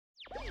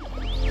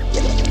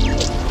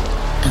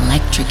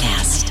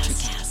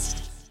NutraCast.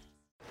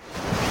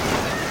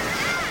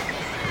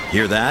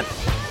 Hear that?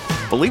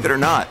 Believe it or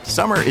not,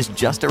 summer is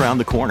just around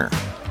the corner.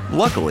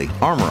 Luckily,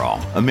 Armor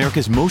All,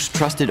 America's most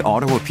trusted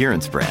auto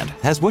appearance brand,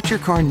 has what your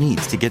car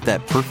needs to get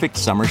that perfect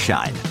summer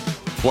shine.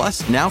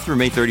 Plus, now through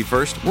May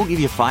 31st, we'll give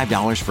you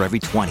 $5 for every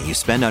 $20 you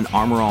spend on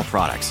Armor All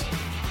products.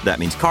 That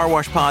means car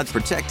wash pods,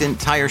 protectant,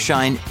 tire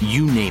shine,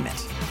 you name it.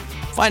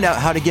 Find out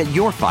how to get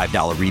your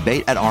 $5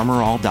 rebate at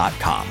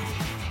armorall.com.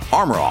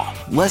 Armor All,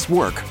 less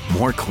work,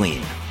 more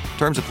clean.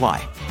 Terms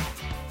apply.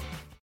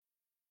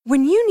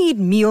 When you need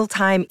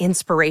mealtime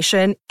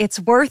inspiration,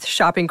 it's worth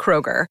shopping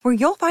Kroger, where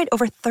you'll find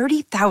over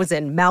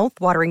 30,000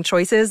 mouth-watering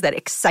choices that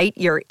excite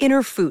your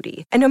inner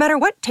foodie. And no matter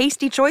what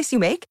tasty choice you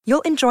make,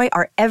 you'll enjoy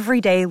our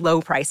everyday low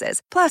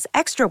prices, plus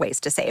extra ways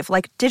to save,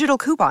 like digital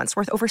coupons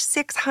worth over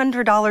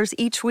 $600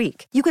 each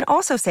week. You can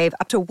also save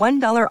up to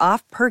 $1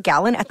 off per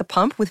gallon at the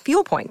pump with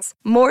fuel points.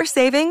 More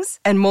savings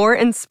and more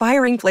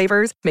inspiring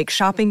flavors make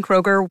shopping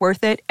Kroger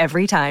worth it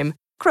every time.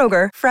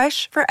 Kroger,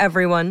 fresh for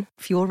everyone.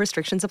 Fuel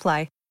restrictions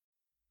apply.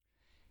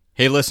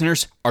 Hey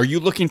listeners, are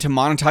you looking to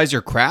monetize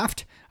your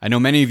craft? I know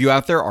many of you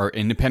out there are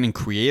independent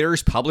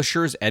creators,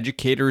 publishers,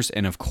 educators,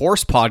 and of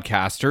course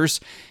podcasters.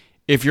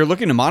 If you're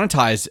looking to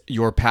monetize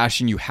your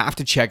passion, you have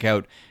to check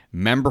out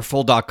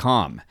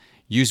Memberful.com.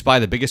 Used by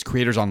the biggest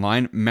creators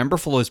online,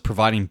 Memberful is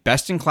providing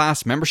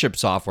best-in-class membership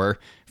software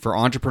for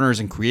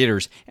entrepreneurs and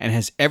creators and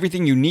has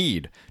everything you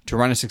need to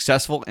run a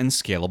successful and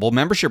scalable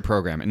membership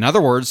program. In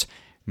other words,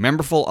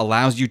 Memberful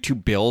allows you to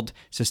build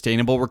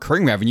sustainable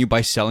recurring revenue by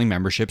selling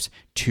memberships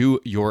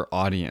to your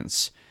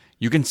audience.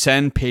 You can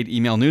send paid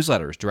email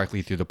newsletters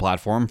directly through the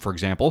platform, for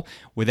example,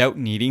 without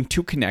needing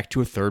to connect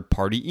to a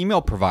third-party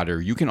email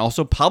provider. You can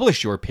also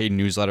publish your paid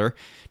newsletter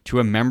to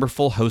a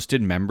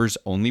Memberful-hosted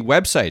members-only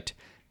website,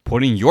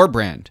 putting your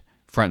brand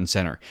front and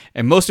center.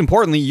 And most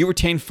importantly, you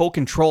retain full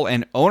control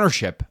and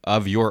ownership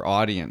of your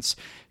audience.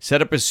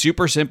 Setup is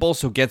super simple,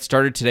 so get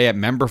started today at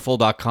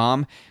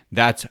Memberful.com.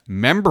 That's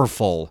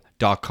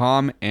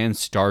Memberful.com and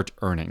start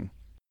earning.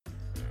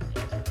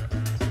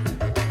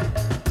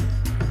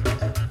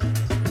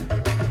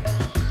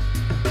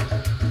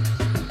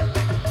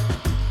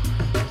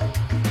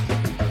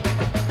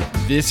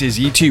 This is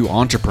E2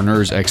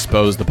 Entrepreneurs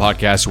Exposed, the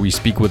podcast where we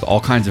speak with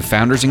all kinds of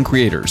founders and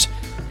creators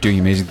doing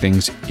amazing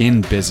things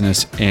in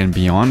business and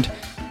beyond.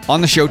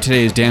 On the show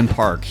today is Dan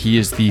Park. He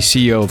is the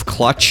CEO of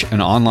Clutch, an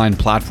online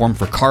platform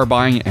for car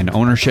buying and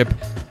ownership.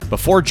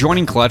 Before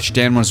joining Clutch,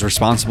 Dan was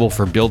responsible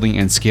for building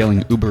and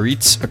scaling Uber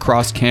Eats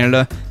across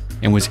Canada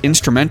and was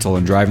instrumental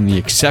in driving the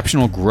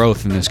exceptional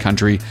growth in this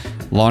country,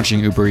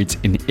 launching Uber Eats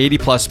in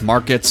 80-plus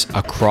markets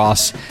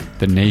across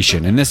the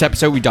nation. In this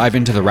episode, we dive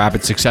into the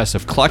rapid success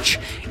of Clutch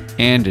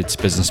and its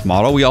business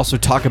model. We also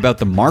talk about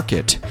the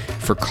market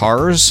for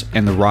cars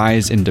and the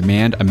rise in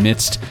demand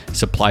amidst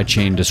supply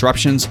chain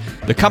disruptions,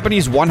 the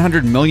company's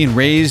 $100 million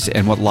raised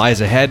and what lies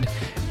ahead,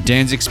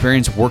 Dan's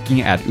experience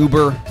working at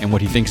Uber and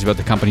what he thinks about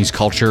the company's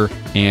culture,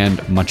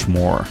 and much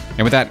more.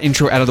 And with that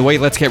intro out of the way,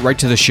 let's get right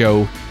to the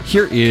show.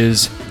 Here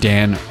is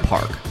Dan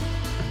Park.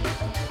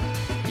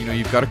 You know,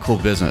 you've got a cool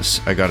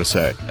business, I gotta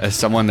say. As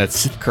someone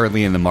that's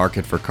currently in the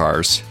market for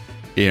cars,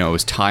 you know, it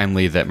was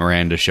timely that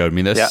Miranda showed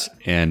me this. Yeah.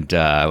 And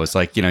I was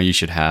like, you know, you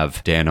should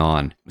have Dan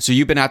on. So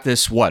you've been at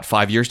this,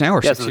 5 years now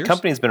or 6 years? Yeah, so the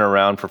company's been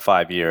around for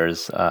 5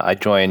 years. I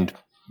joined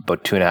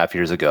about 2.5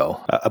 years ago.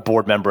 A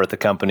board member at the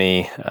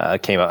company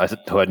came out,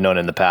 who I'd known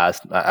in the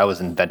past. I was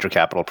in venture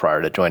capital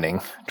prior to joining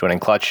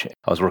Clutch.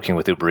 I was working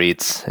with Uber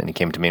Eats, and he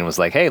came to me and was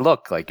like, hey,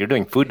 look, like you're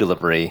doing food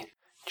delivery.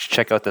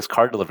 Check out this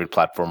car delivery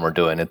platform we're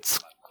doing. It's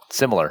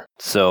similar.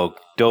 So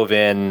dove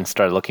in,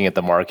 started looking at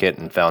the market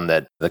and found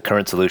that the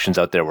current solutions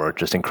out there were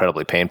just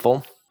incredibly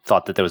painful.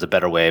 Thought that there was a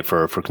better way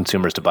for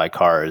consumers to buy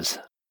cars.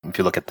 If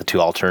you look at the two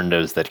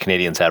alternatives that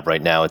Canadians have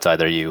right now, it's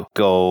either you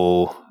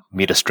go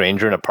meet a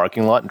stranger in a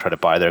parking lot and try to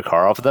buy their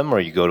car off of them, or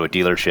you go to a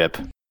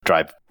dealership,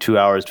 drive 2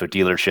 hours to a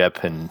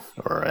dealership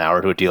or an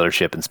hour to a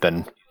dealership and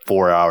spend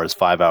 4 hours,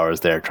 5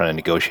 hours there trying to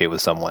negotiate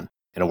with someone.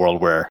 In a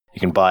world where you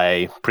can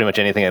buy pretty much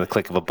anything at the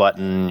click of a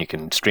button, you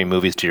can stream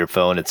movies to your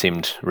phone, it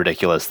seemed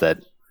ridiculous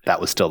that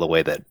was still the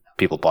way that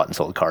people bought and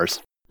sold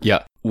cars.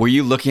 Yeah. Were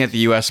you looking at the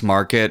US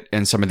market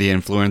and some of the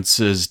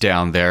influences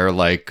down there,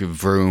 like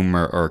Vroom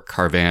or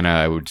Carvana,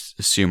 I would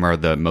assume are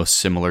the most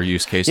similar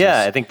use cases?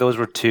 Yeah, I think those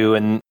were two.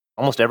 And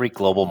almost every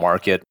global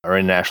market or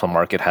international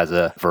market has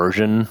a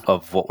version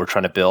of what we're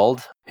trying to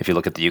build. If you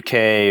look at the UK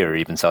or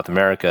even South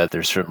America,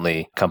 there's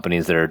certainly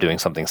companies that are doing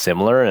something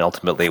similar. And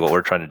ultimately, what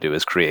we're trying to do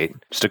is create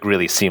just a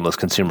really seamless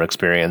consumer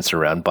experience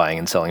around buying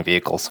and selling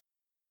vehicles.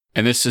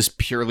 And this is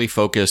purely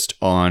focused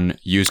on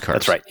used cars.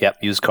 That's right. Yep,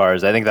 used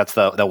cars. I think that's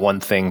the one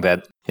thing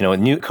that, you know,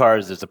 in new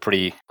cars, there's a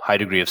pretty high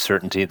degree of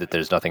certainty that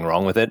there's nothing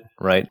wrong with it,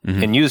 right?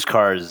 Mm-hmm. In used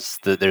cars,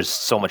 there's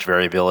so much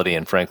variability,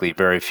 and frankly,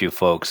 very few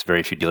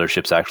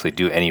dealerships actually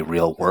do any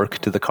real work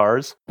to the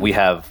cars. We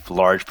have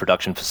large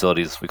production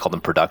facilities. We call them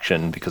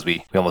production because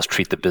we almost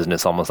treat the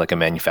business almost like a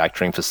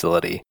manufacturing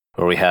facility.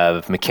 where we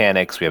have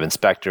mechanics, we have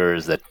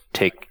inspectors that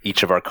take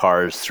each of our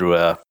cars through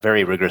a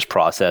very rigorous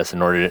process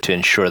in order to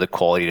ensure the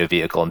quality of the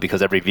vehicle. And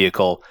because every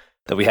vehicle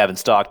that we have in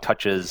stock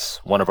touches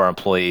one of our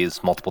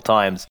employees multiple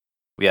times,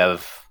 we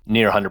have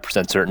near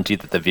 100% certainty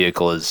that the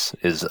vehicle is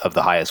of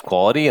the highest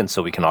quality. And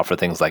so we can offer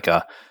things like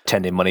a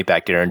 10-day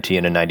money-back guarantee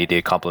and a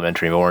 90-day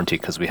complimentary warranty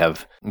because we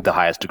have the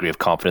highest degree of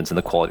confidence in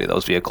the quality of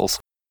those vehicles.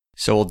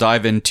 So we'll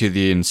dive into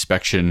the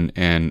inspection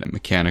and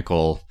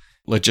mechanical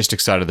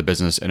logistics side of the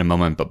business in a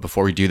moment. But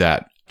before we do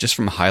that, just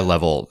from a high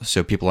level,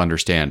 so people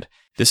understand,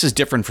 this is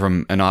different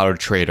from an auto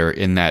trader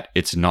in that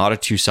it's not a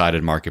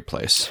two-sided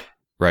marketplace,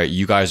 right?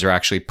 You guys are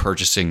actually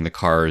purchasing the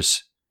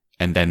cars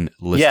and then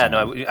listing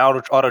them.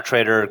 Auto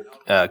Trader,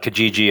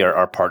 Kijiji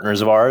are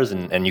partners of ours,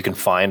 and you can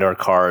find our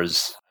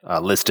cars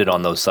listed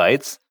on those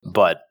sites.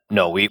 But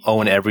no, we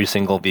own every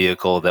single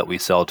vehicle that we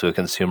sell to a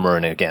consumer.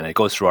 And again, it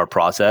goes through our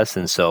process.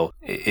 And so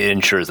it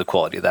ensures the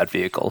quality of that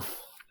vehicle.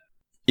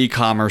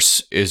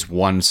 E-commerce is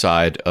one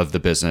side of the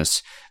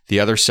business.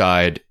 The other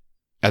side,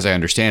 as I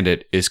understand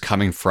it, is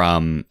coming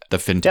from the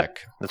fintech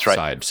that's right.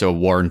 side. So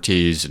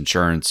warranties,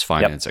 insurance,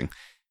 financing.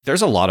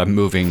 There's a lot of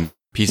moving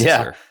pieces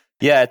here.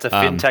 Yeah, it's a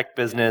fintech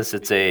business.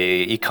 It's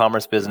a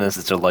e-commerce business.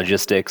 It's a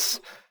logistics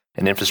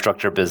and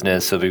infrastructure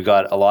business. So we've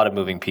got a lot of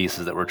moving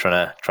pieces that we're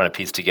trying to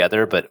piece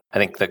together. But I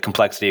think the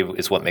complexity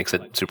is what makes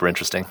it super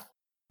interesting.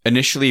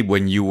 Initially,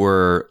 when you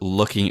were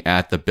looking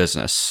at the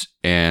business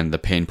and the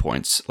pain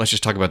points, let's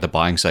just talk about the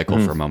buying cycle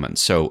for a moment.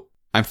 So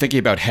I'm thinking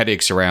about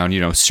headaches around,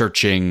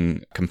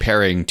 searching,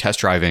 comparing, test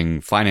driving,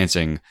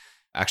 financing,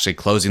 actually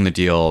closing the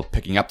deal,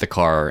 picking up the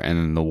car, and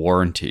then the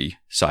warranty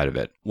side of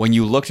it. When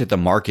you looked at the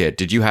market,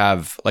 did you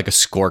have like a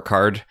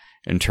scorecard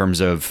in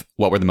terms of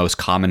what were the most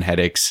common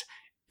headaches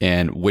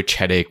and which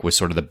headache was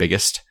sort of the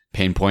biggest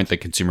pain point that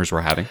consumers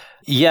were having?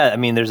 Yeah, I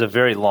mean, there's a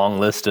very long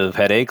list of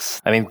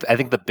headaches. I mean, I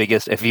think the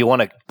biggest, if you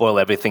want to boil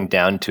everything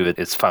down to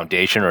its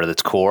foundation or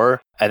its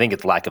core, I think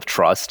it's lack of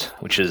trust,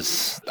 which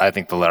is, I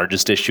think, the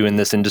largest issue in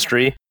this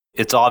industry.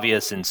 It's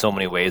obvious in so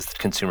many ways that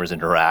consumers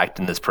interact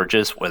in this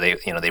purchase where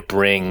they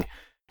bring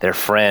their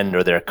friend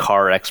or their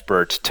car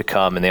expert to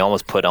come and they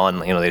almost put on,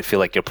 they feel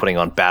like you're putting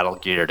on battle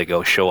gear to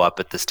go show up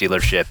at this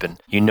dealership and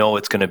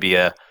it's going to be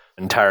an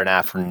entire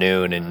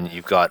afternoon and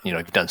you've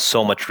done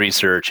so much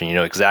research and you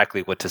know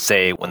exactly what to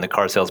say when the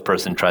car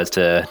salesperson tries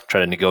to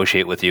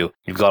negotiate with you.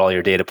 You've got all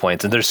your data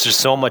points and there's just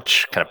so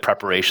much kind of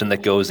preparation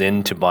that goes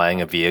into buying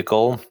a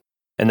vehicle.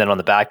 And then on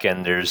the back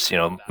end, there's,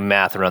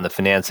 math around the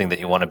financing that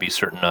you want to be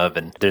certain of.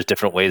 And there's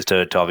different ways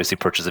to obviously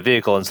purchase a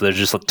vehicle. And so there's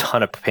just a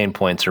ton of pain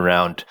points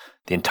around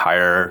the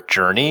entire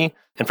journey.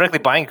 And frankly,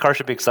 buying a car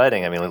should be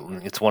exciting. I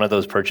mean, it's one of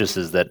those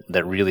purchases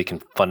that really can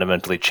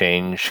fundamentally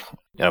change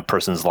a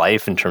person's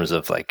life in terms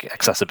of like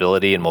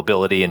accessibility and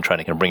mobility and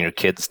trying to bring your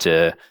kids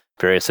to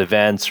various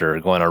events or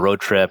go on a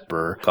road trip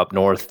or go up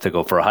north to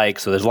go for a hike.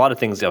 So there's a lot of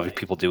things that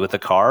people do with the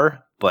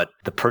car, but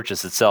the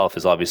purchase itself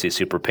is obviously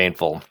super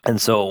painful. And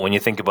so when you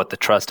think about the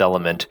trust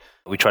element,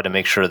 we try to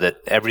make sure that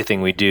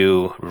everything we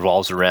do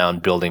revolves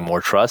around building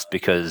more trust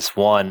because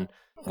one,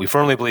 we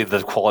firmly believe that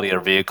the quality of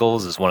our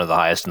vehicles is one of the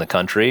highest in the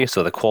country.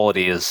 So the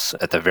quality is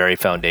at the very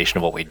foundation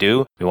of what we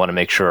do. We want to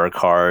make sure our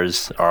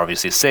cars are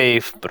obviously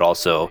safe, but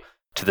also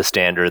to the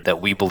standard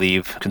that we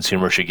believe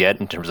consumers should get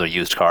in terms of a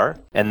used car.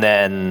 And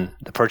then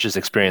the purchase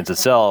experience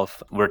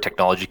itself, we're a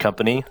technology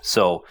company.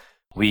 So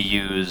we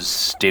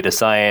use data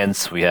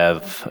science. We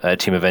have a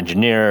team of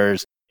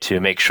engineers to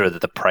make sure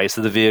that the price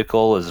of the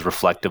vehicle is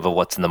reflective of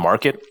what's in the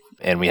market.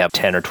 And we have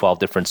 10 or 12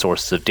 different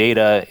sources of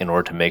data in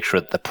order to make sure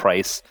that the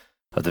price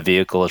of the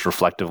vehicle is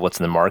reflective of what's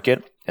in the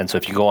market. And so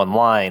if you go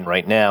online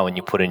right now and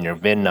you put in your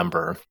VIN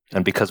number,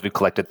 and because we've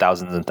collected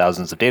thousands and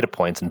thousands of data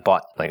points and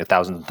bought like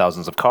thousands and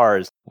thousands of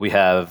cars, we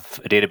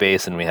have a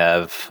database and we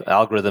have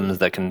algorithms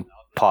that can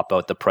pop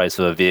out the price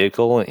of a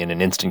vehicle in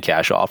an instant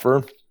cash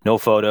offer. No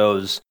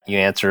photos, you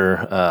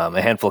answer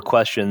a handful of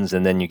questions,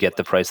 and then you get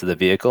the price of the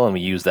vehicle, and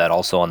we use that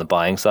also on the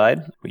buying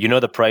side.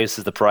 The price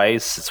is the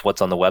price. It's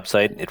what's on the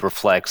website. It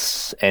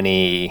reflects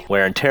any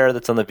wear and tear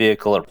that's on the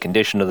vehicle or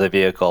condition of the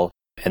vehicle.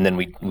 And then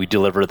we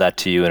deliver that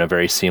to you in a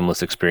very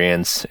seamless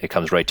experience. It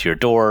comes right to your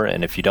door.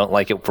 And if you don't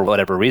like it for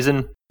whatever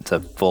reason, it's a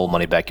full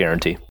money-back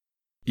guarantee.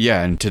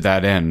 Yeah, and to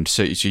that end,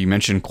 so you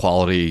mentioned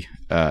quality,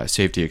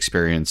 safety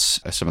experience,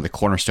 some of the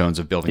cornerstones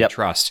of building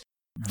trust.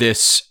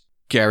 This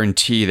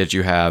guarantee that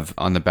you have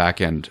on the back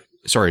end,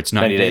 sorry, it's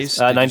 90 days?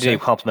 90-day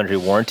complimentary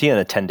warranty and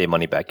a 10-day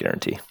money-back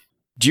guarantee.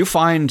 Do you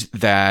find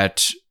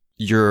that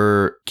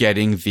you're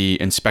getting the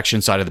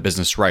inspection side of the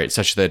business right,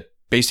 such that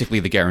basically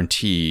the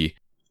guarantee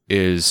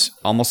is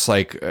almost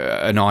like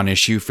a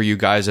non-issue for you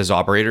guys as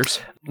operators?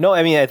 No,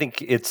 I mean, I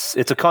think it's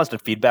a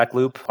constant feedback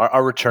loop.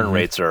 Our return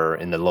rates are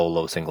in the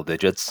low single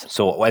digits.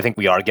 So I think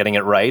we are getting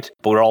it right,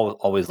 but we're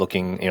always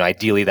looking,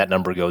 ideally that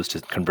number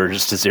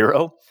converges to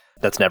zero.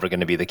 That's never going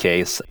to be the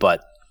case,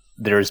 but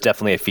there's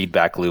definitely a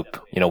feedback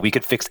loop. We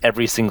could fix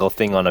every single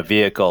thing on a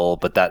vehicle,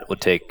 but that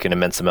would take an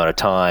immense amount of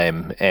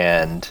time.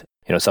 And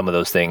some of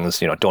those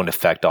things, don't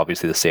affect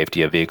obviously the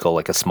safety of vehicle.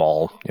 Like a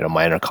small,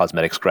 minor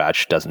cosmetic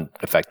scratch doesn't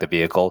affect the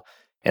vehicle.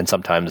 And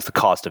sometimes the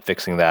cost of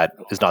fixing that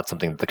is not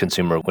something that the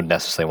consumer would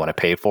necessarily want to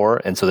pay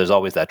for. And so there's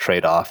always that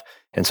trade-off.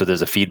 And so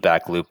there's a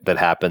feedback loop that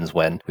happens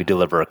when we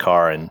deliver a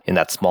car, and in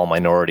that small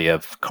minority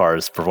of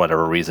cars, for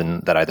whatever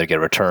reason, that either get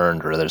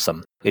returned or there's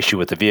some issue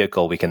with the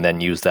vehicle, we can then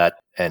use that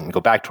and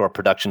go back to our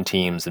production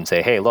teams and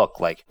say, hey,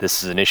 look, like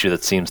this is an issue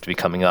that seems to be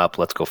coming up.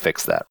 Let's go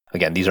fix that.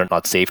 Again, these are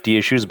not safety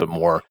issues, but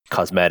more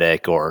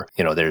cosmetic, or,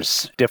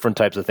 there's different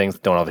types of things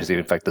that don't obviously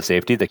affect the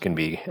safety that can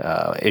be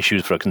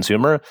issues for a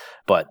consumer,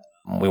 but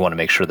we want to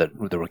make sure that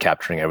we're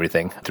capturing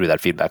everything through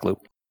that feedback loop.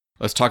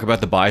 Let's talk about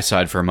the buy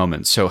side for a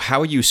moment. So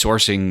how are you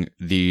sourcing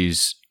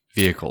these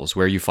vehicles?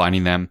 Where are you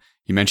finding them?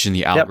 You mentioned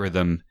the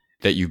algorithm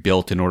that you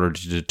built in order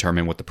to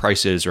determine what the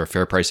price is or a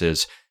fair price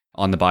is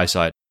on the buy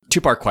side.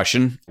 Two-part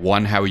question.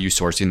 One, how are you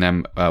sourcing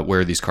them? Where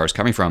are these cars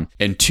coming from?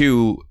 And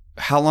two,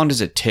 how long does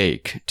it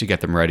take to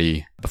get them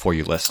ready before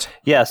you list?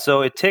 Yeah,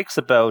 so it takes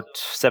about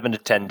 7 to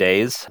 10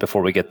 days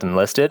before we get them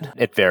listed.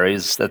 It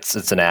varies.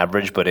 It's an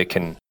average, but it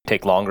can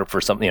take longer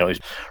for some.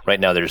 Right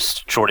now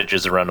there's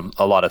shortages around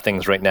a lot of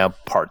things right now.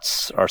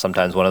 Parts are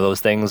sometimes one of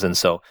those things. And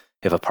so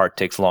if a part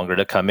takes longer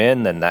to come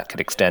in, then that could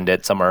extend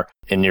it. Some are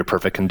in near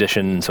perfect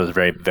condition, so there's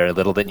very, very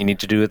little that you need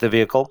to do with the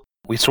vehicle.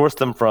 We source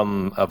them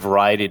from a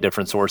variety of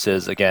different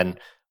sources. Again,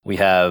 we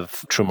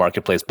have true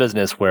marketplace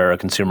business where a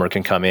consumer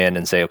can come in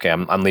and say, okay,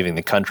 I'm leaving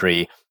the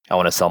country. I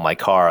want to sell my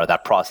car.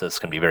 That process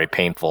can be very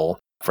painful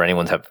for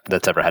anyone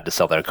that's ever had to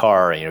sell their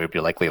car. You're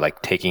likely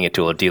like taking it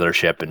to a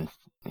dealership, and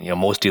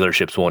most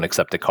dealerships won't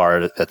accept a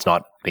car that's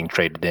not being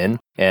traded in.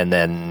 And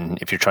then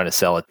if you're trying to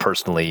sell it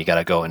personally, you got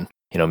to go and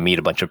meet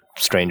a bunch of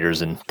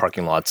strangers in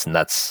parking lots, and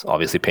that's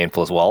obviously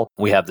painful as well.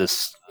 We have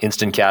this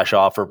instant cash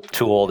offer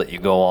tool that you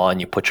go on,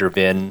 you put your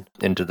VIN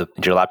into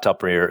your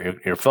laptop or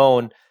your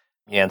phone.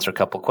 You answer a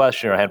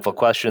handful of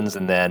questions,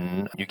 and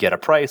then you get a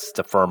price. It's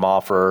a firm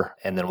offer,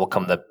 and then we'll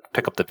come to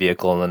pick up the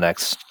vehicle in the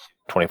next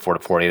 24 to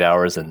 48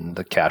 hours, and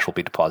the cash will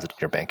be deposited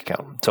in your bank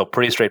account. So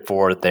pretty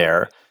straightforward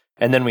there.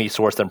 And then we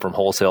source them from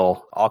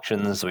wholesale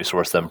auctions. We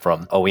source them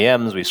from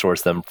OEMs. We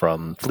source them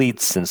from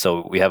fleets. And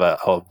so we have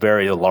a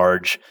very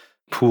large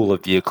pool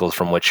of vehicles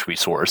from which we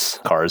source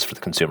cars for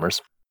the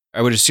consumers.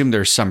 I would assume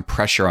there's some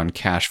pressure on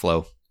cash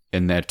flow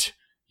in that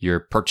you're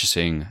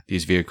purchasing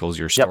these vehicles,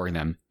 you're storing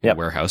them in a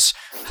warehouse.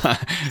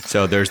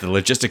 So there's the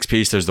logistics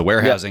piece, there's the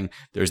warehousing,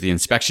 there's the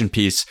inspection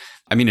piece.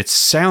 I mean, it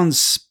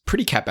sounds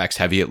pretty CapEx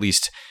heavy, at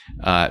least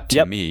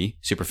to me,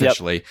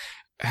 superficially.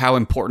 How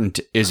important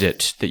is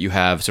it that you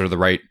have sort of the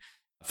right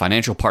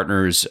financial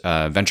partners,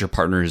 venture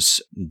partners,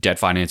 debt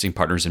financing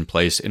partners in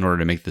place in order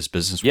to make this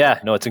business work? Yeah,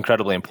 no, it's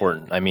incredibly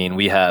important. I mean,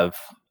 we have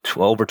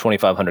over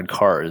 2,500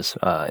 cars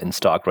in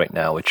stock right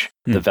now, which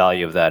the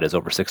value of that is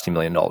over $60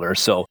 million.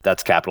 So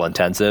that's capital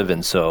intensive.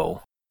 And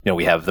so,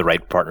 we have the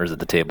right partners at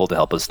the table to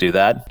help us do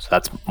that. So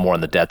that's more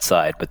on the debt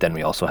side. But then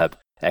we also have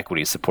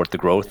equity to support the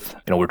growth.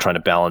 We're trying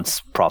to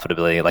balance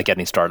profitability, like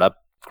any startup,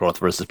 growth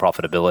versus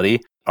profitability.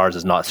 Ours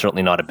is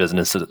certainly not a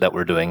business that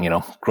we're doing,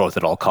 growth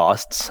at all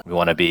costs. We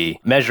want to be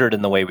measured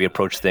in the way we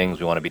approach things.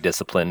 We want to be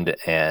disciplined.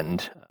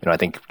 And, I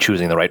think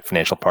choosing the right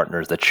financial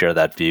partners that share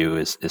that view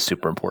is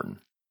super important.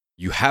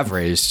 You have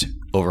raised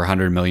over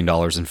 $100 million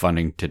in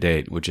funding to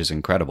date, which is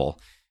incredible.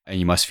 And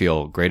you must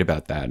feel great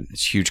about that.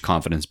 It's a huge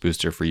confidence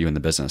booster for you in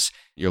the business.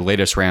 Your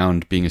latest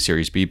round being a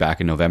Series B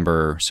back in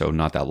November, so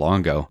not that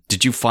long ago.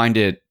 Did you find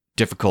it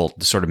difficult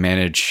to sort of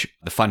manage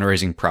the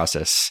fundraising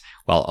process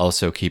while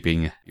also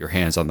keeping your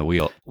hands on the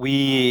wheel?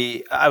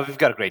 We've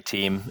got a great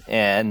team,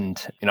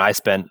 and I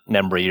spent a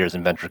number of years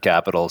in venture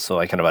capital, so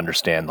I kind of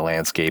understand the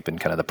landscape and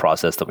kind of the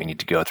process that we need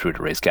to go through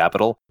to raise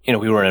capital. We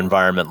were in an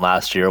environment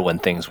last year when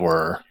things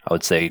were, I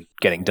would say,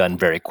 getting done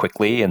very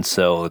quickly, and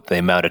so the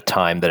amount of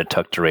time that it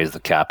took to raise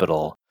the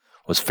capital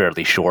was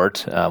fairly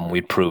short.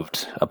 We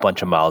proved a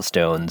bunch of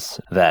milestones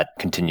that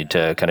continued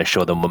to kind of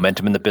show the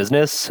momentum in the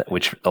business,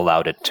 which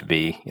allowed it to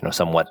be,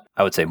 somewhat,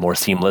 I would say, more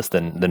seamless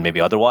than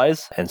maybe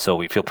otherwise. And so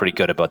we feel pretty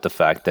good about the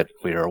fact that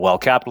we are well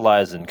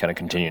capitalized and kind of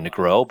continuing to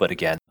grow. But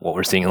again, what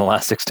we're seeing in the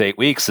last 6 to 8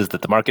 weeks is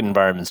that the market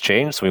environment's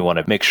changed. So we want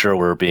to make sure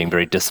we're being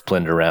very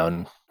disciplined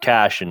around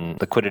cash and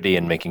liquidity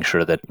and making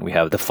sure that we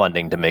have the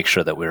funding to make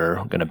sure that we're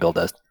going to build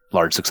a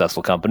large,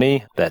 successful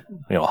company that,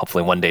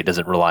 hopefully one day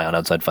doesn't rely on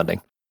outside funding.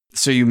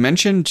 So you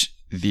mentioned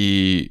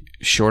the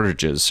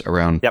shortages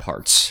around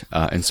parts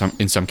in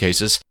some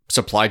cases.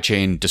 Supply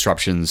chain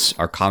disruptions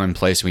are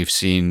commonplace. We've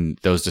seen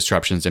those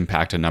disruptions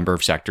impact a number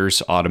of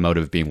sectors,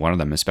 automotive being one of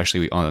them,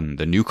 especially on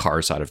the new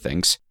car side of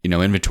things.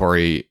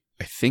 Inventory,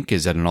 I think,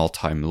 is at an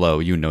all-time low.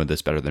 You know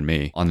this better than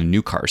me. On the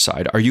new car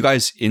side, are you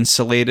guys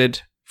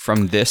insulated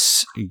from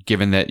this,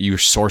 given that you're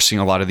sourcing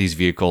a lot of these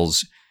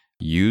vehicles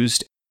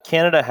used?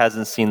 Canada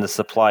hasn't seen the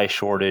supply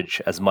shortage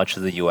as much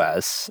as the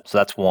US. So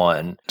that's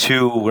one.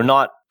 Two, we're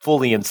not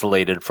fully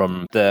insulated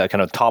from the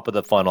kind of top of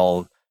the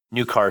funnel.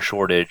 New car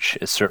shortage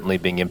is certainly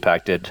being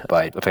impacted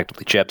by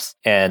effectively chips.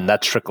 And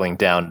that's trickling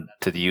down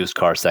to the used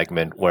car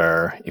segment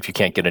where if you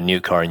can't get a new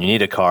car and you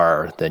need a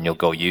car, then you'll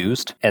go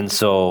used. And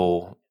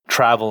so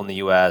travel in the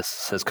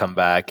US has come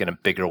back in a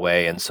bigger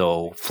way. And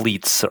so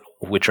fleets,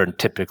 which are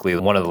typically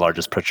one of the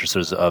largest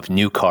purchasers of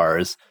new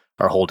cars,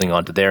 are holding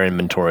onto their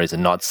inventories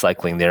and not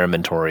cycling their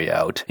inventory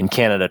out. In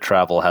Canada,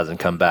 travel hasn't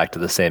come back to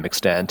the same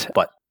extent,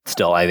 but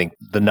still, I think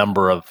the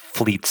number of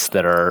fleets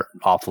that are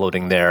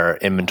offloading their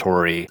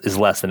inventory is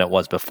less than it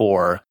was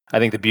before. I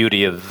think the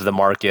beauty of the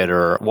market,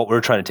 or what we're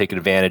trying to take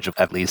advantage of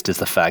at least, is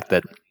the fact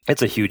that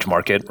it's a huge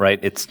market,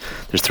 right? There's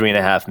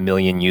 3.5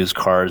 million used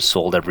cars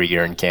sold every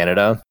year in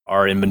Canada.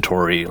 Our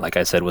inventory, like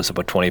I said, was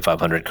about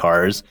 2,500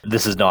 cars.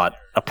 This is not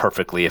a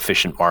perfectly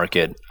efficient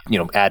market.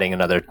 Adding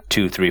another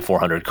 200, 300,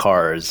 400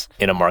 cars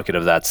in a market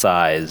of that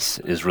size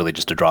is really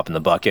just a drop in the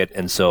bucket.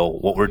 And so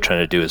what we're trying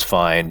to do is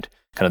find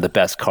kind of the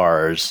best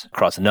cars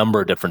across a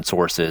number of different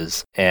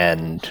sources.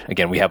 And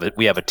again, we have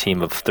a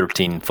team of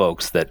 13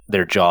 folks that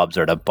their jobs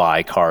are to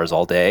buy cars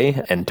all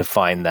day, and to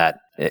find that,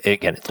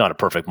 again, it's not a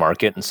perfect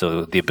market. And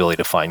so the ability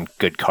to find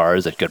good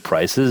cars at good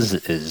prices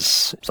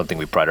is something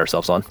we pride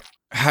ourselves on.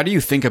 How do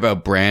you think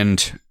about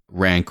brand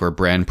rank or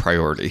brand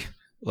priority?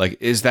 Like,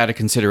 is that a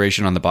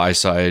consideration on the buy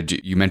side?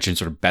 You mentioned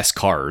sort of best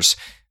cars.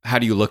 How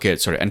do you look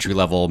at sort of entry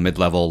level,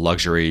 mid-level,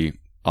 luxury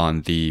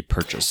on the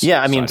purchase?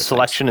 Yeah, I mean,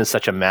 selection is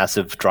such a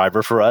massive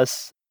driver for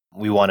us.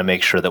 We want to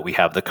make sure that we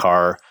have the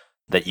car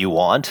that you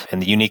want.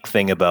 And the unique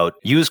thing about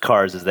used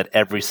cars is that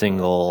every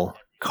single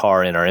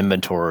car in our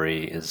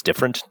inventory is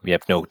different. We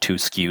have no two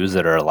SKUs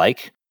that are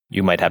alike.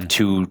 You might have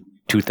two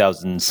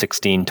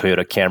 2016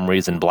 Toyota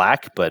Camrys in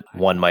black, but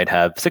one might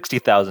have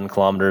 60,000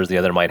 kilometers, the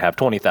other might have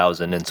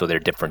 20,000, and so they're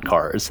different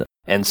cars.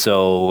 And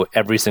so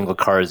every single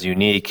car is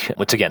unique,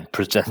 which again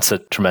presents a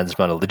tremendous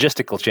amount of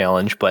logistical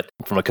challenge. But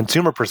from a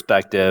consumer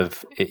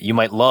perspective, you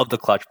might love the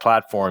Clutch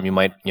platform. You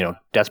might,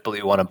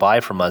 desperately want to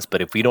buy from us.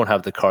 But if we don't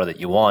have the car that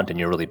you want, and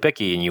you're really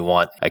picky, and you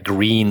want a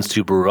green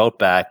Subaru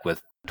Outback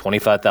with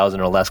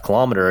 25,000 or less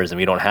kilometers, and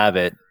we don't have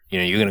it,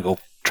 you're going to go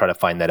try to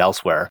find that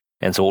elsewhere.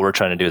 And so what we're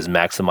trying to do is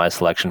maximize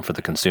selection for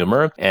the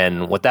consumer.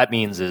 And what that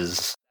means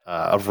is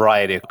a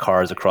variety of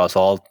cars across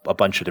a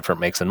bunch of different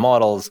makes and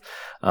models,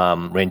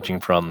 ranging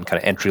from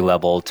kind of entry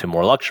level to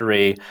more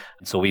luxury.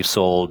 So we've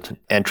sold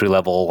entry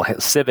level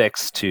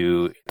Civics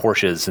to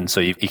Porsches. And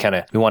so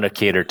we want to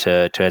cater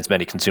to as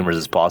many consumers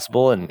as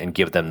possible and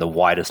give them the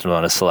widest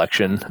amount of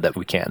selection that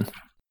we can.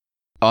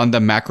 On the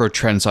macro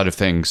trend side of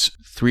things,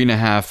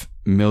 3.5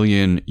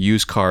 million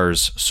used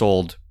cars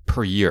sold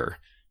per year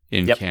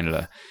in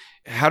Canada.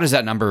 How does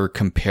that number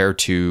compare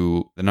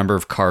to the number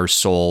of cars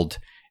sold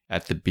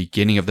at the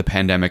beginning of the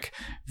pandemic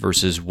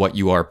versus what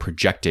you are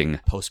projecting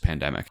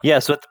post-pandemic? Yeah,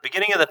 so at the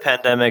beginning of the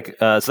pandemic,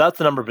 so that's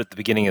the number at the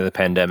beginning of the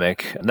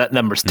pandemic. That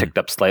number's ticked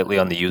up slightly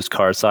on the used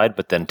car side,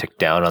 but then ticked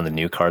down on the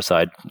new car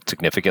side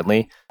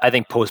significantly. I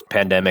think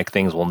post-pandemic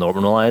things will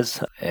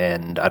normalize,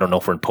 and I don't know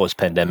if we're in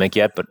post-pandemic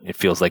yet, but it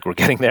feels like we're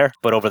getting there.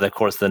 But over the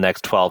course of the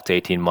next 12 to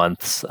 18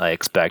 months, I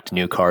expect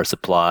new car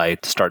supply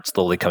to start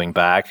slowly coming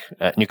back.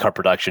 New car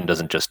production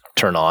doesn't just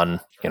turn on,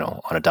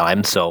 on a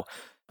dime. So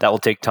that will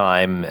take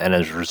time, and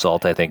as a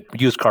result, I think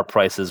used car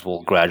prices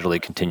will gradually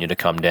continue to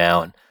come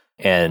down,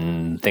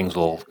 and things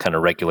will kind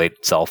of regulate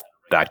itself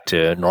back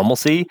to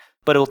normalcy.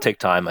 But it will take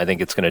time. I think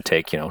it's going to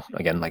take,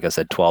 again, like I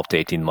said, 12 to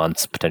 18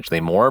 months,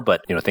 potentially more,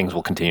 but, things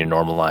will continue to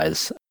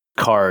normalize.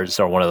 Cars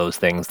are one of those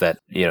things that,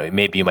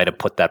 maybe you might have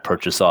put that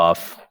purchase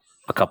off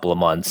a couple of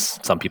months.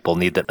 Some people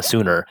need that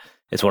sooner.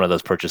 It's one of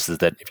those purchases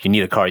that if you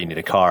need a car, you need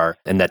a car,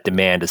 and that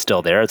demand is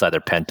still there. It's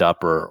either pent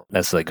up or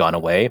necessarily gone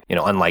away.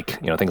 Unlike,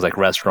 things like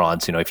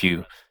restaurants, if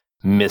you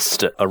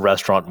missed a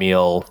restaurant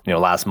meal,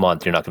 last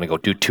month, you're not going to go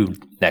do 2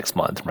 next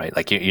month, right?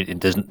 Like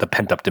the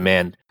pent up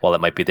demand, while it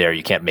might be there,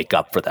 you can't make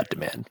up for that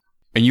demand.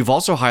 And you've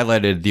also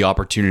highlighted the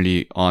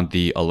opportunity on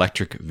the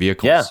electric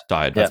vehicle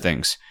side of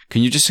things.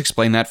 Can you just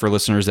explain that for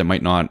listeners that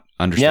might not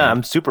understand? Yeah,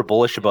 I'm super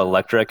bullish about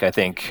electric. I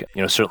think,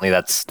 certainly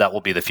that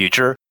will be the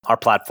future. Our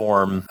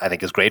platform, I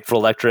think, is great for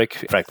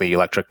electric. Frankly,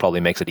 electric probably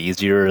makes it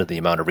easier. The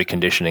amount of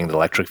reconditioning that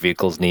electric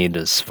vehicles need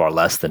is far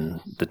less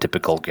than the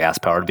typical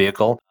gas-powered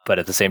vehicle. But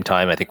at the same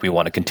time, I think we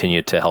want to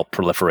continue to help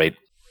proliferate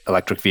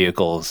electric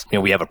vehicles.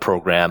 We have a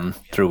program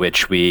through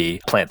which we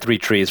plant 3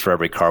 trees for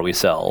every car we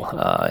sell.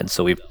 And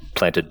so we've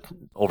planted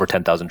over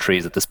 10,000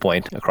 trees at this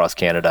point across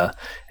Canada.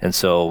 And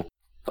so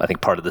I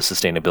think part of the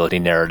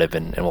sustainability narrative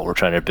and what we're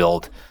trying to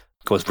build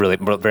goes really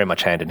very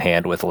much hand in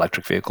hand with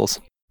electric vehicles.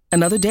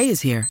 Another day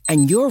is here,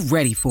 and you're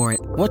ready for it.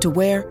 What to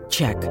wear?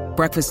 Check.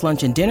 Breakfast,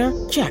 lunch, and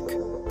dinner? Check.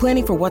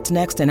 Planning for what's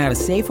next and how to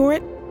save for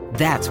it?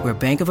 That's where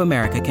Bank of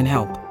America can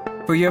help.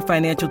 For your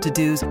financial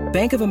to-dos,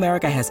 Bank of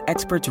America has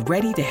experts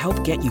ready to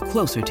help get you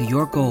closer to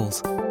your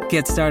goals.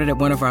 Get started at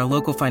one of our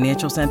local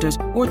financial centers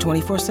or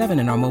 24/7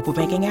 in our mobile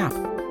banking app.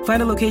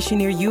 Find a location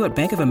near you at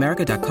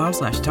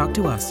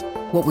bankofamerica.com/talktous.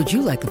 What would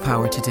you like the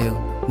power to do?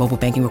 Mobile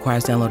banking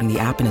requires downloading the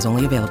app and is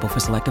only available for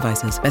select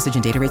devices. Message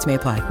and data rates may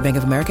apply. Bank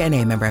of America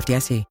NA, member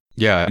FDIC.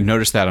 Yeah, I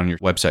noticed that on your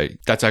website.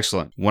 That's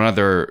excellent. One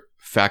other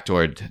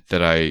factoid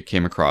that I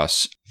came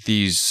across,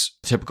 these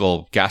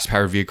typical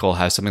gas-powered vehicle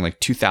has something like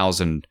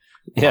 2,000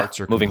 parts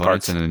or moving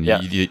components, parts. and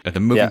then the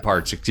moving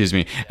parts,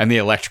 and the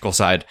electrical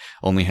side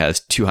only has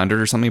 200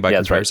 or something by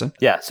comparison. Right.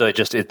 Yeah, so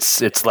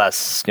it's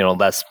less,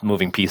 less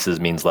moving pieces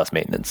means less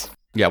maintenance.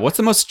 Yeah, what's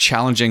the most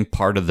challenging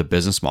part of the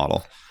business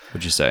model?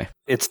 would you say?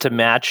 It's to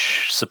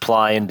match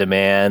supply and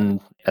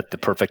demand at the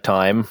perfect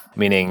time,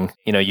 meaning,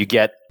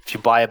 if you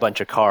buy a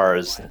bunch of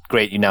cars,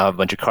 great, you now have a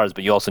bunch of cars,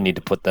 but you also need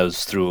to put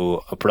those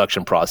through a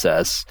production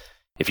process.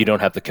 If you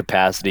don't have the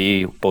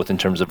capacity, both in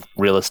terms of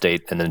real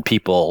estate and then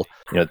people,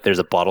 there's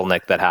a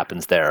bottleneck that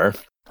happens there.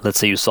 Let's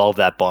say you solve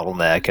that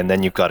bottleneck, and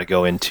then you've got to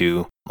go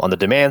into, on the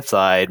demand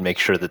side, make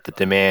sure that the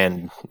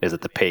demand is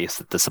at the pace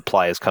that the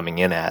supply is coming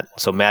in at.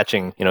 So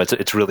matching,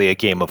 it's really a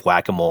game of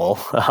whack-a-mole.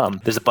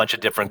 There's a bunch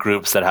of different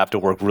groups that have to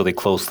work really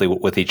closely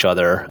with each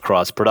other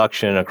across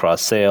production,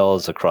 across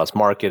sales, across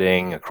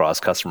marketing, across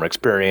customer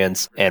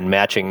experience, and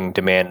matching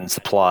demand and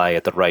supply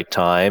at the right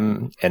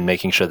time, and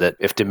making sure that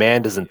if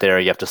demand isn't there,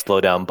 you have to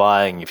slow down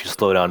buying. If you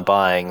slow down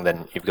buying,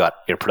 then you've got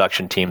your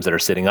production teams that are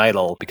sitting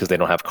idle because they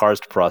don't have cars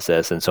to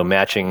process. And so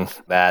matching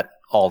that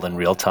all in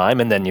real time.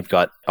 And then you've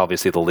got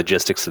obviously the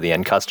logistics of the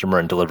end customer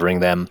and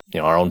delivering them,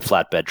 our own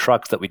flatbed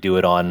trucks that we do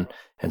it on.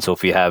 And so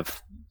if we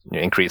have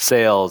increased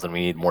sales and we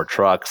need more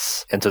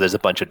trucks, and so there's a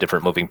bunch of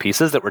different moving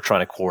pieces that we're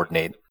trying to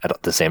coordinate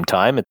at the same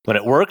time. And when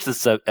it works,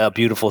 it's a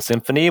beautiful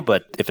symphony,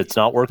 but if it's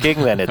not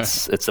working, then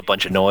it's a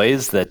bunch of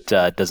noise that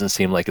doesn't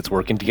seem like it's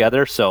working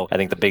together. So I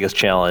think the biggest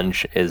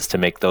challenge is to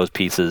make those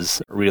pieces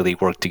really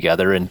work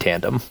together in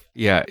tandem.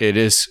 Yeah, it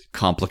is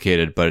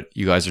complicated, but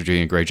you guys are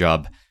doing a great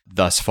job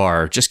thus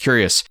far. Just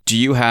curious, do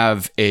you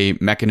have a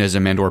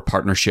mechanism and or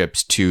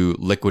partnerships to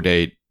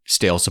liquidate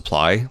stale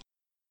supply?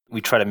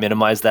 We try to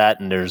minimize that,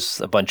 and there's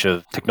a bunch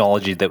of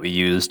technology that we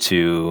use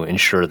to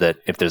ensure that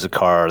if there's a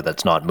car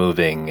that's not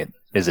moving,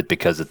 is it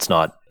because it's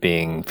not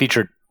being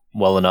featured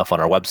well enough on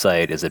our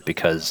website? Is it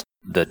because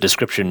the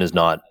description is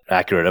not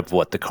accurate of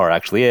what the car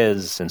actually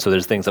is? And so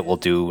there's things that we'll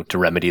do to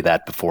remedy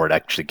that before it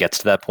actually gets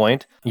to that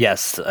point.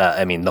 Yes,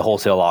 the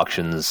wholesale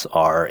auctions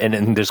are,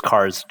 and there's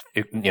cars,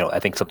 I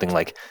think something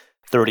like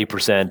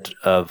 30%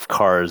 of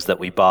cars that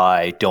we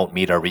buy don't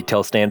meet our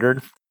retail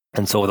standard.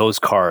 And so those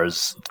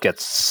cars get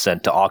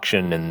sent to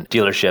auction, and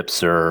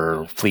dealerships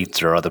or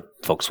fleets or other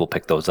folks will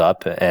pick those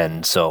up.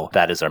 And so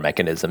that is our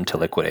mechanism to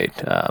liquidate.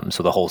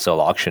 So the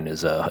wholesale auction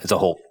is a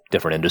whole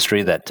different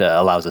industry that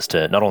allows us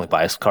to not only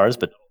buy cars,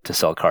 but to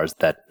sell cars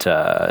that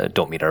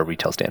don't meet our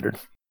retail standard.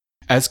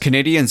 As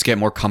Canadians get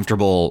more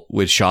comfortable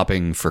with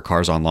shopping for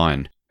cars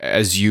online,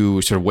 as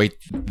you sort of wait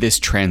this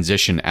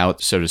transition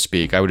out, so to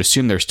speak, I would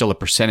assume there's still a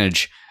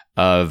percentage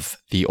of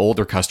the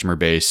older customer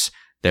base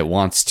that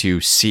wants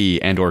to see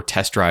and or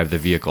test drive the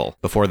vehicle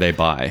before they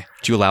buy.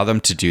 Do you allow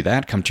them to do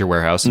that? Come to your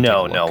warehouse? And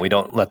No, we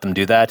don't let them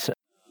do that.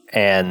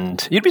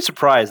 And you'd be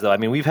surprised, though.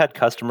 We've had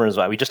customers,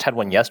 we just had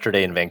one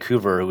yesterday in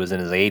Vancouver who was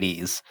in his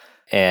 80s.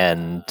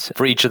 And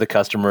for each of the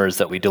customers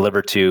that we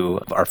deliver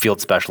to, our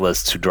field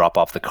specialists who drop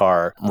off the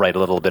car write a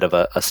little bit of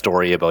a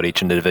story about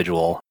each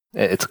individual.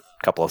 It's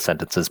a couple of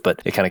sentences,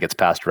 but it kind of gets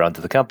passed around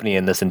to the company.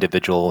 And this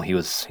individual, he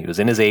was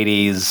in his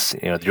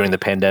 80s. During the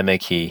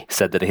pandemic, he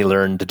said that he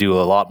learned to do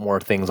a lot more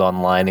things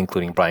online,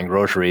 including buying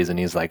groceries. And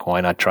he's like,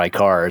 why not try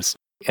cars?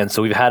 And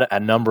so we've had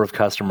a number of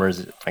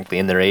customers, frankly,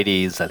 in their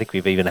 80s. I think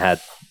we've even had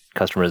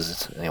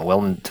customers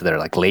well into their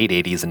late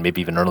 80s and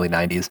maybe even early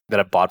 90s that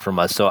have bought from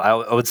us. So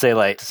I would say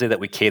to say that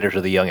we cater to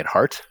the young at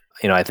heart.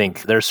 I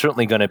think there's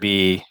certainly going to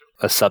be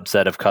a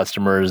subset of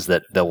customers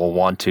that will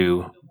want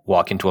to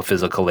walk into a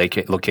physical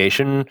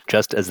location,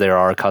 just as there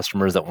are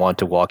customers that want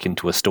to walk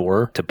into a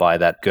store to buy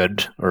that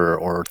good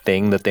or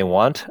thing that they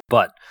want.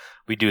 But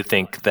we do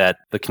think that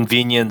the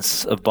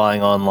convenience of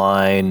buying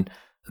online,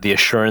 the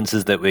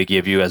assurances that we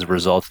give you as a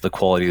result of the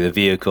quality of the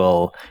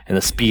vehicle and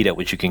the speed at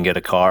which you can get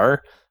a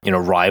car,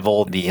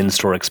 rival the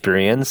in-store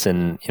experience.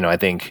 And, I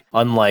think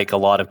unlike a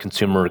lot of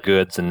consumer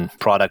goods and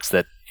products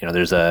that,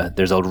 there's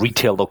a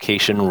retail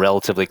location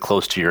relatively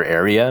close to your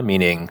area,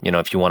 meaning,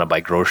 if you want to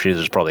buy groceries,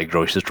 there's probably a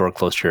grocery store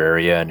close to your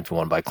area. And if you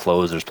want to buy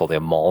clothes, there's probably a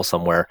mall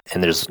somewhere.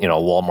 And there's, a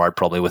Walmart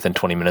probably within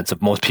 20 minutes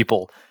of most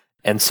people.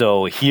 And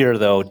so here,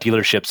 though,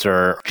 dealerships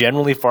are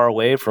generally far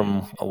away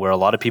from where a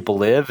lot of people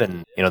live.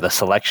 And, the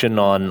selection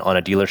on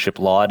a dealership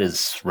lot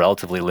is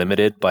relatively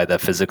limited by the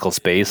physical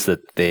space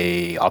that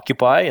they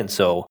occupy. And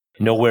so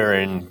nowhere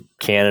in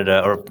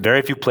Canada, or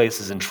very few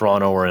places in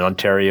Toronto or in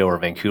Ontario or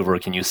Vancouver,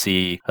 can you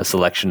see a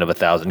selection of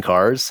 1,000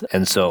 cars.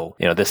 And so,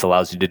 this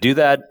allows you to do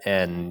that.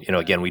 And,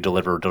 again, we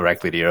deliver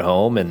directly to your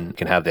home and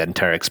can have that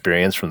entire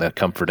experience from the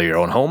comfort of your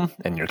own home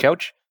and your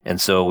couch. And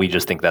so we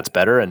just think that's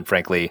better. And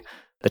frankly,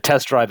 the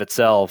test drive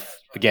itself,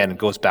 again,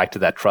 goes back to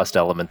that trust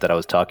element that I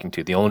was talking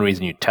to. The only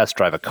reason you test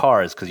drive a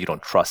car is because you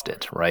don't trust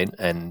it, right?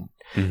 And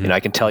I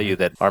can tell you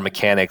that our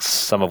mechanics,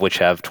 some of which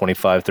have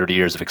 25, 30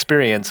 years of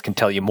experience, can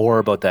tell you more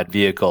about that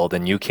vehicle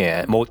than you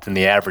can, than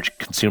the average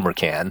consumer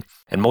can.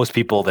 And most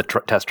people that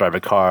test drive a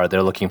car,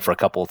 they're looking for a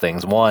couple of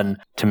things. One,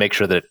 to make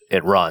sure that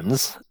it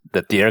runs,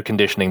 that the air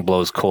conditioning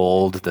blows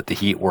cold, that the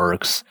heat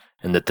works,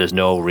 and that there's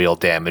no real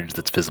damage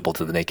that's visible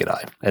to the naked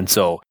eye. And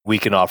so we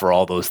can offer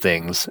all those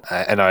things,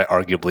 and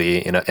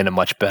arguably in a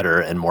much better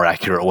and more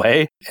accurate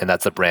way. And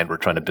that's the brand we're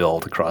trying to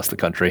build across the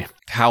country.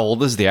 How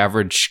old is the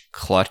average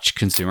Clutch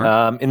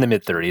consumer? In the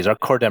mid-30s. Our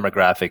core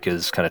demographic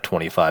is kind of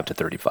 25 to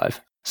 35.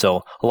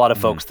 So a lot of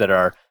folks that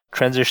are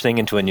transitioning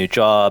into a new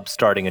job,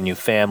 starting a new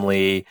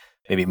family,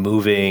 maybe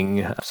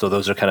moving. So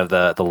those are kind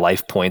of the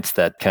life points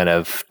that kind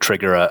of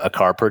trigger a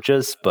car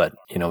purchase. But,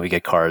 we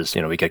get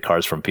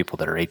cars from people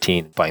that are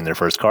 18 buying their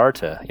first car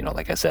to,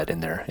 like I said,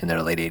 in their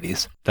late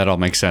 80s. That all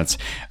makes sense.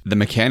 The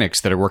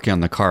mechanics that are working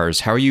on the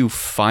cars, how are you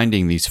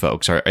finding these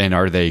folks?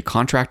 Are they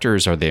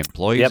contractors? Are they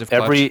employees of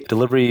Clutch? Every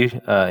delivery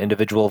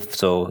individual,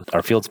 so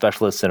our field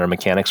specialists and our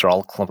mechanics are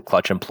all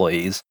Clutch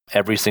employees.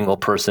 Every single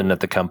person at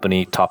the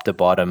company, top to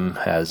bottom,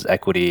 has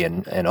equity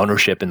and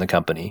ownership in the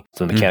company.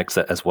 So the mechanics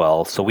as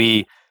well. So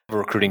we have a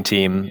recruiting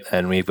team,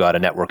 and we've got a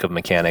network of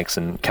mechanics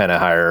and kind of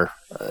hire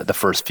the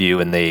first few,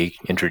 and they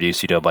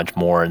introduce you to a bunch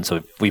more. And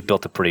so we've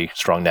built a pretty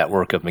strong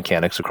network of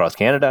mechanics across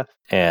Canada.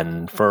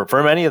 And for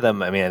many of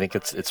them, I think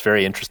it's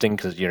very interesting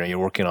because you're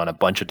working on a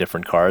bunch of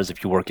different cars.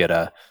 If you work at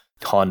a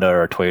Honda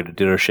or a Toyota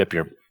dealership,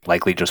 you're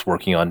likely just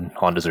working on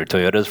Hondas or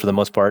Toyotas for the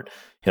most part.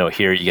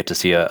 Here you get to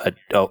see a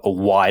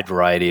wide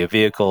variety of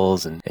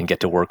vehicles and get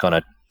to work on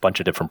a bunch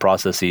of different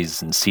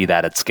processes and see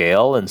that at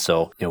scale. And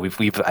so,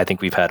 I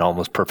think we've had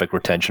almost perfect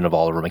retention of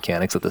all of our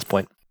mechanics at this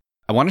point.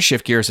 I want to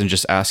shift gears and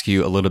just ask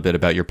you a little bit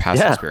about your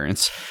past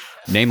experience,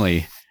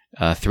 namely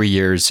 3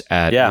 years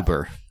at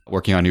Uber,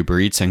 working on Uber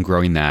Eats and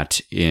growing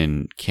that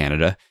in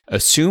Canada.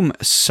 Assume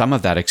some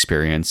of that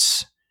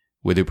experience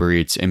with Uber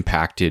Eats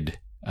impacted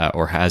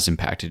or has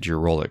impacted your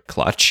role at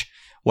Clutch.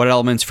 What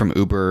elements from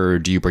Uber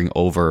do you bring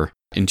over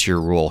into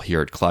your role here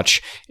at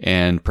Clutch?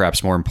 And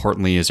perhaps more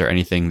importantly, is there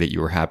anything that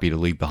you were happy to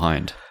leave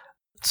behind?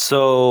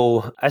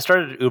 So I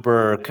started at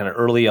Uber kind of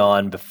early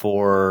on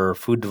before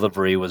food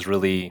delivery was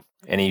really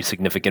any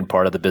significant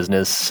part of the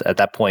business. At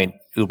that point,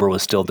 Uber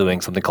was still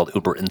doing something called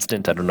Uber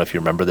Instant. I don't know if you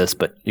remember this,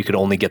 but you could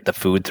only get the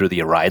food through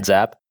the Rides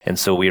app. And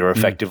so we were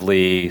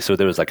effectively, so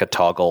there was like a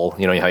toggle,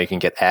 how you can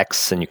get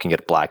X and you can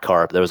get Black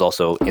Carb. There was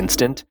also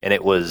Instant, and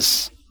it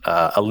was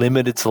a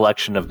limited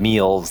selection of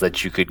meals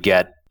that you could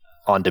get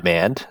on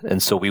demand.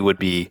 And so we would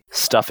be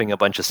stuffing a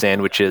bunch of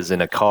sandwiches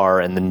in a car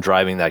and then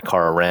driving that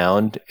car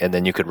around. And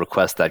then you could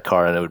request that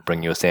car and it would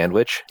bring you a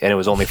sandwich. And it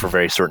was only for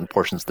very certain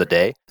portions of the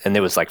day. And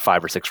there was like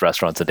 5 or 6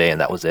 restaurants a day,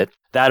 and that was it.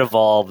 That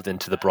evolved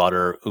into the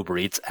broader Uber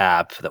Eats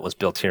app that was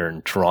built here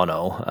in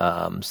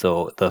Toronto.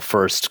 So the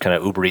first kind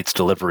of Uber Eats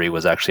delivery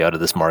was actually out of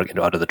this market,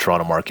 out of the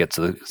Toronto market.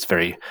 So it's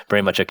very,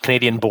 very much a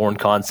Canadian-born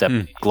concept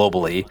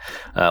globally,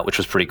 which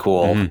was pretty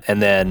cool.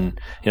 And then,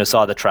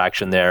 saw the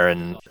traction there,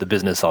 and the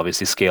business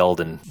obviously scaled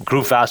and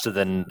grew faster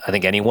than I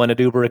think anyone at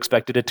Uber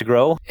expected it to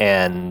grow.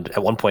 And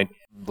at one point,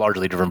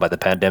 largely driven by the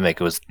pandemic,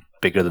 it was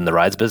bigger than the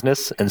rides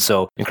business. And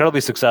so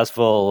incredibly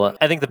successful.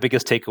 I think the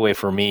biggest takeaway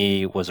for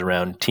me was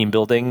around team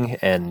building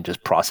and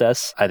just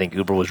process. I think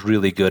Uber was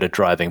really good at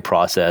driving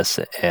process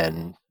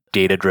and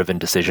data-driven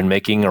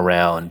decision-making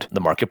around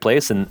the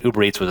marketplace. And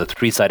Uber Eats was a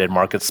 3-sided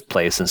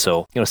marketplace. And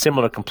so,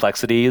 similar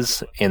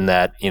complexities in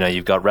that,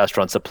 you've got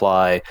restaurant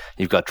supply,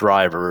 you've got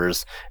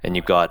drivers, and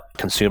you've got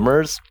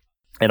consumers.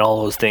 And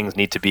all those things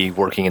need to be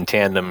working in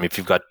tandem. If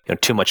you've got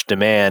too much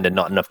demand and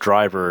not enough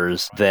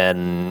drivers,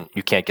 then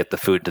you can't get the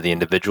food to the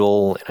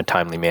individual in a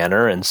timely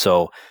manner. And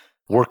so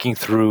working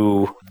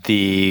through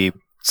the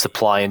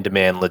supply and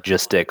demand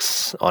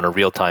logistics on a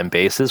real-time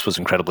basis was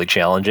incredibly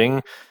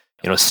challenging.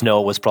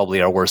 Snow was probably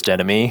our worst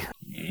enemy.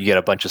 You get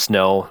a bunch of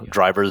snow,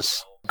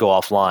 drivers go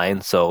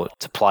offline, so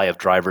supply of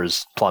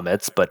drivers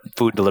plummets, but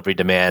food delivery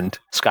demand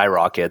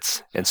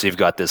skyrockets. And so you've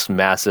got this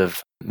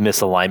massive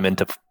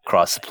misalignment of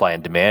cross supply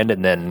and demand.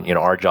 And then,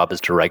 our job is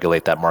to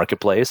regulate that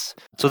marketplace.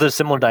 So there's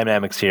similar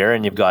dynamics here.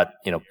 And you've got,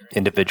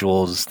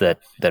 individuals that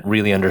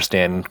really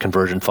understand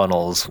conversion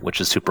funnels,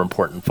 which is super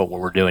important for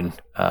what we're doing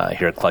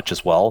here at Clutch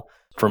as well.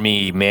 For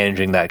me,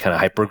 managing that kind of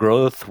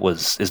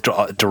hypergrowth is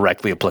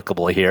directly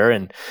applicable here.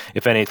 And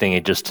if anything,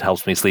 it just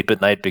helps me sleep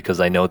at night because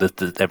I know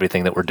that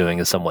everything that we're doing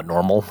is somewhat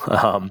normal.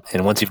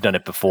 And once you've done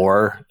it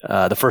before,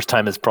 the first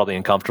time is probably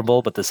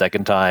uncomfortable, but the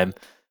second time,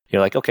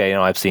 you're like, okay,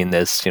 I've seen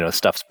this,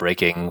 stuff's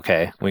breaking.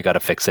 Okay, we got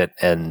to fix it.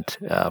 And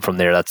from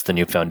there, that's the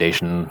new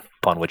foundation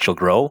upon which you'll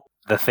grow.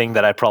 The thing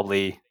that I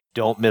probably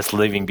don't miss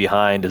leaving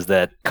behind is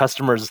that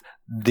customers,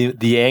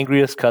 the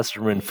angriest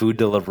customer in food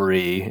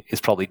delivery is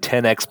probably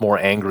 10x more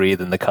angry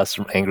than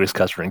the angriest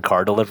customer in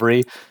car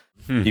delivery.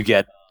 You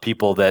get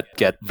people that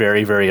get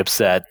very, very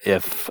upset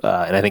if,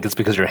 and I think it's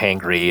because you're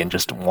hangry and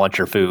just want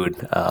your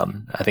food.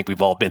 I think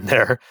we've all been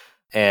there.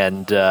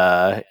 And,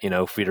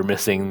 if we're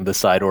missing the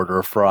side order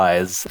of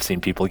fries, I've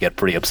seen people get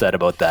pretty upset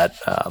about that.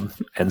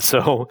 And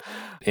so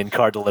in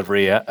car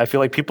delivery, I feel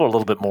like people are a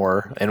little bit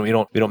more, and we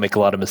don't make a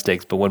lot of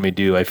mistakes, but when we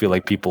do, I feel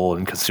like people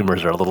and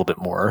consumers are a little bit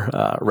more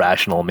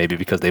rational, maybe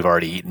because they've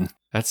already eaten.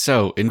 That's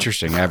so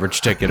interesting.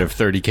 Average ticket of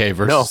 $30K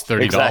versus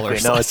 $30. Exactly.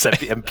 No, it's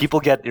and people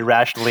get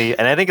irrationally,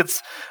 and I think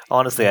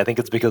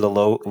it's because of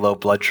low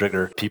blood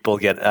sugar. People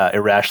get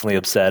irrationally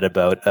upset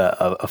about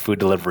a food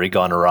delivery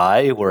gone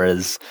awry,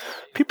 whereas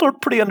people are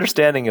pretty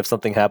understanding if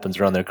something happens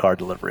around their car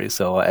delivery.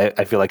 So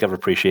I feel like I've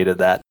appreciated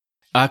that.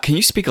 Can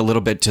you speak a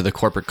little bit to the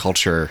corporate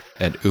culture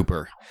at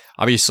Uber?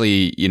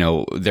 Obviously,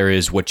 there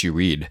is what you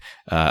read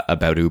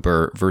about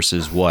Uber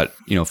versus what,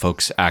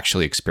 folks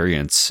actually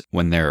experience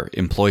when they're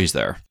employees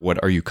there.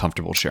 What are you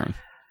comfortable sharing?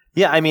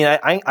 Yeah, I mean,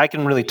 I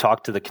can really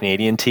talk to the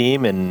Canadian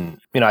team, and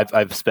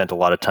I've spent a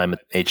lot of time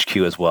at HQ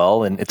as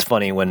well. And it's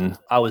funny, when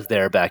I was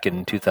there back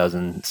in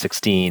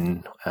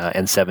 2016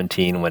 and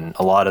 17, when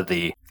a lot of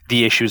the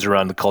issues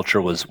around the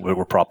culture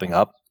were propping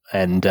up,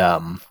 and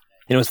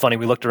it was funny.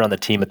 We looked around the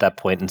team at that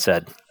point and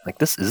said,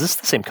 like, is this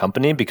the same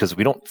company? Because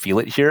we don't feel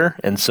it here.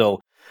 And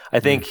so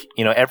I think,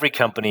 every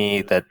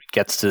company that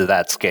gets to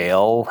that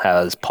scale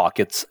has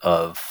pockets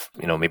of,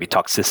 maybe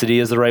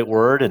toxicity is the right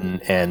word.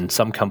 And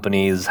some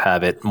companies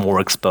have it more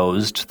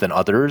exposed than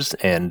others.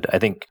 And I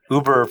think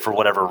Uber, for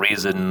whatever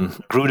reason,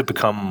 grew to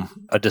become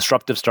a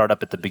disruptive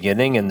startup at the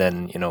beginning, and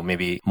then,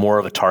 maybe more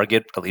of a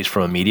target, at least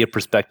from a media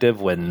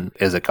perspective,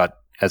 as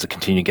it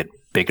continued to get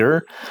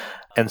bigger.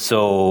 And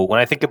so when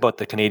I think about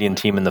the Canadian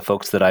team and the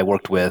folks that I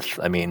worked with,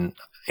 I mean,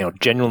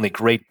 genuinely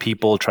great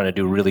people trying to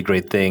do really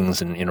great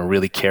things, and,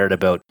 really cared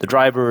about the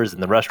drivers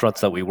and the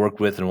restaurants that we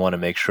worked with and want to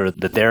make sure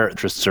that their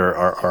interests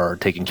are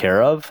taken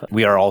care of.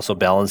 We are also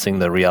balancing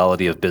the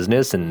reality of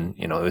business, and,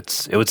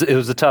 it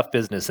was a tough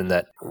business in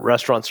that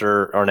restaurants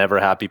are never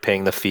happy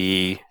paying the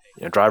fee.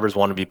 Drivers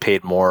want to be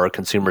paid more,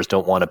 consumers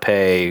don't want to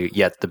pay,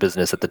 yet the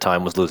business at the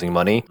time was losing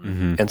money.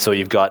 Mm-hmm. And so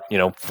you've got,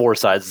 four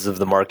sides of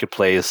the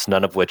marketplace,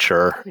 none of which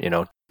are,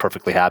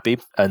 perfectly happy.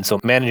 And so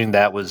managing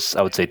that was,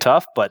 I would say,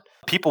 tough, but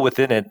people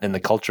within it and the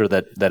culture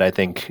that I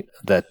think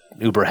that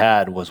Uber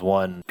had was,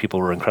 one, people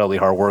were incredibly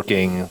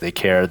hardworking, they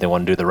cared, they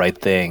want to do the right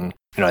thing.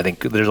 I think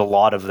there's a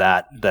lot of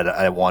that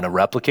I want to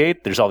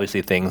replicate. There's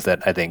obviously things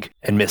that I think,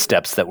 and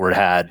missteps that were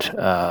had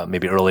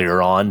maybe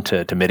earlier on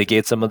to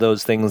mitigate some of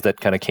those things that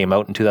kind of came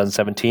out in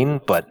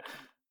 2017. But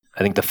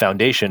I think the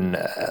foundation,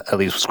 at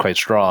least, was quite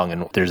strong.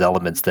 And there's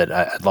elements that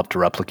I'd love to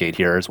replicate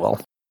here as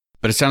well.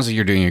 But it sounds like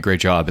you're doing a great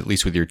job, at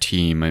least with your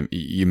team.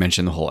 You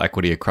mentioned the whole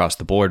equity across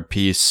the board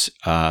piece,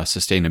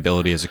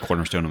 sustainability as a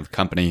cornerstone of the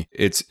company.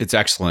 It's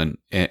excellent,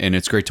 and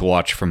it's great to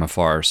watch from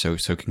afar. So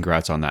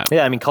congrats on that.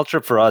 Yeah, I mean,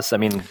 culture for us,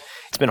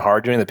 it's been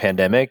hard during the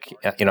pandemic.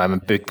 I'm a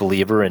big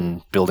believer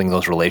in building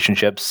those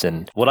relationships.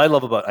 And what I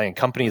love about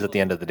companies at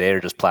the end of the day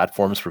are just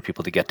platforms for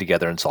people to get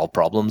together and solve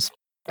problems.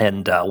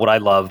 And what I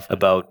love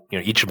about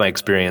each of my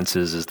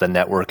experiences is the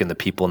network and the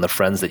people and the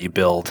friends that you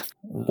build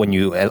when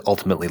you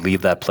ultimately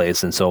leave that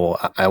place. And so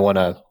I want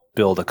to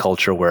build a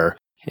culture where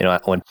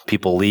when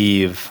people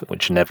leave,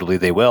 which inevitably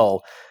they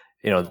will,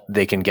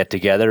 they can get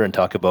together and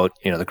talk about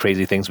the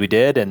crazy things we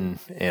did, and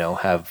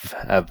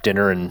have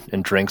dinner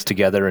and drinks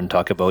together and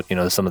talk about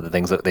some of the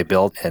things that they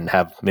built, and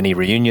have many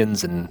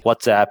reunions and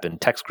WhatsApp and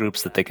text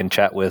groups that they can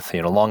chat with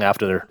long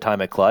after their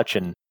time at Clutch.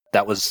 And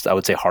that was, I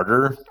would say,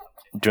 harder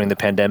during the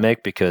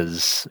pandemic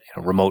because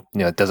remote,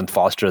 it doesn't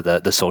foster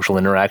the social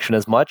interaction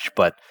as much.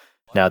 But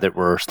now that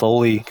we're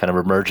slowly kind of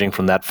emerging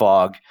from that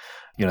fog,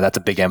 that's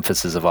a big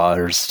emphasis of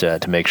ours to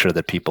make sure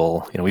that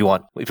people, we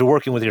want, if you're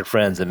working with your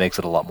friends, it makes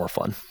it a lot more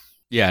fun.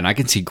 Yeah, and I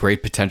can see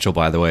great potential,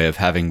 by the way, of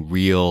having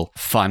real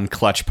fun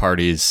Clutch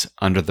parties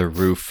under the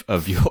roof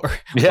of your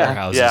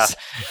warehouses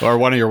or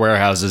one of your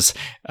warehouses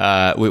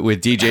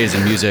with DJs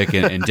and music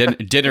and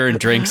dinner and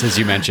drinks, as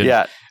you mentioned.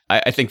 Yeah.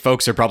 I think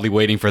folks are probably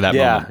waiting for that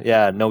moment.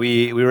 Yeah. No,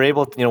 we were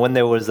able to, when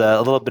there was a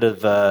little bit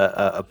of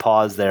a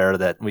pause there,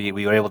 that we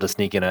were able to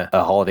sneak in a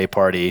holiday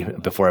party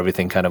before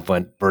everything kind of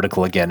went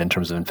vertical again in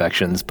terms of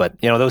infections. But,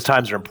 those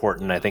times are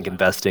important. I think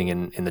investing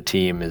in the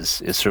team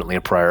is certainly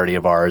a priority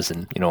of ours.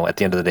 And, at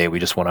the end of the day, we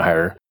just want to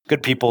hire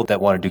good people that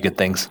want to do good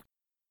things.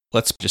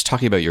 Let's just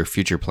talk about your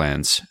future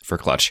plans for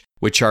Clutch,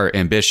 which are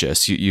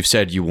ambitious. You've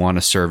said you want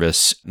to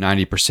service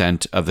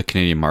 90% of the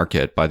Canadian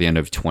market by the end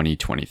of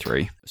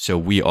 2023. So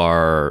we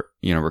are,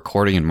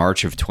 recording in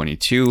March of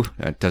 22.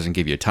 That doesn't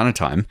give you a ton of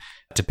time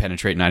to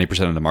penetrate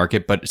 90% of the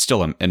market, but it's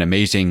still an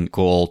amazing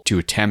goal to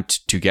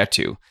attempt to get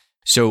to.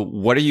 So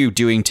what are you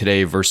doing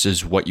today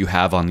versus what you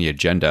have on the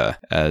agenda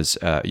as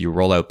you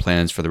roll out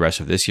plans for the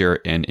rest of this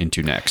year and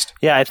into next?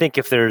 Yeah, I think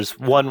if there's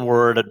one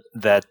word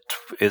that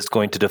is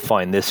going to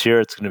define this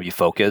year, it's going to be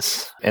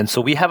focus. And so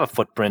we have a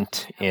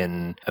footprint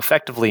in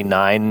effectively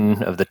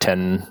 9 of the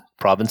 10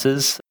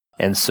 provinces.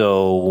 And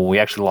so we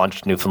actually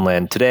launched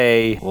Newfoundland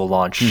today. We'll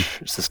launch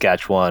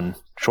Saskatchewan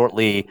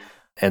shortly.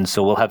 And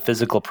so we'll have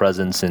physical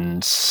presence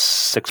in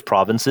 6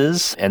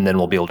 provinces, and then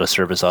we'll be able to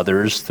service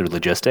others through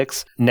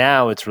logistics.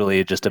 Now it's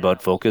really just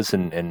about focus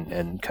and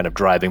kind of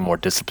driving more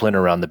discipline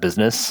around the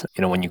business.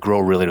 When you grow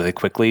really, really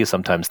quickly,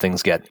 sometimes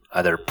things get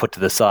either put to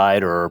the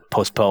side or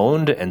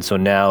postponed. And so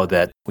now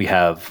that we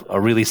have a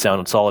really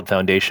solid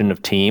foundation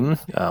of team,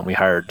 we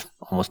hired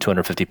almost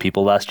 250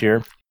 people last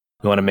year.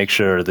 We want to make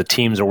sure the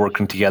teams are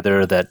working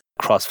together, that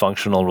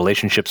cross-functional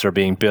relationships are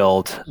being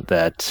built,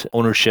 that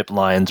ownership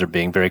lines are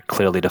being very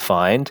clearly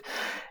defined.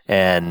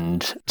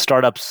 And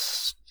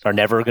startups are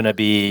never going to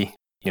be,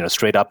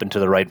 straight up into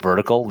the right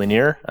vertical,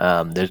 linear.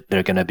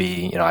 They're going to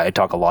be, I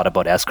talk a lot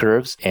about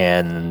S-curves,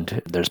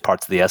 and there's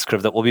parts of the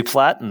S-curve that will be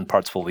flat and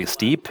parts will be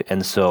steep.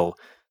 And so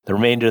The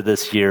remainder of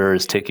this year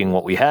is taking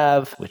what we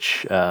have,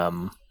 which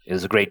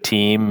is a great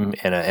team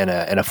and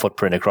a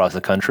footprint across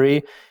the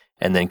country,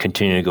 and then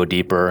continue to go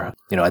deeper.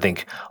 I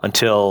think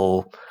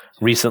until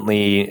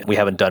recently, we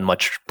haven't done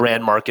much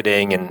brand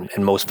marketing,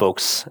 and most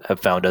folks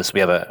have found us. We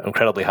have an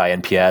incredibly high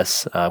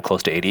NPS,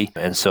 close to 80.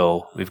 And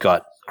so we've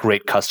got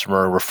great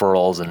customer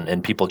referrals,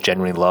 and people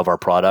genuinely love our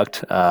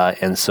product.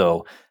 And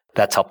so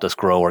that's helped us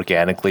grow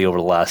organically over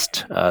the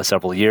last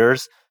several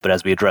years. But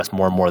as we address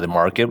more and more of the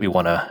market, we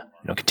want to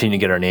continue to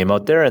get our name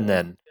out there, and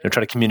then try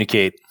to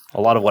communicate a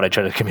lot of what I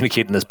try to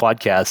communicate in this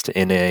podcast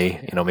in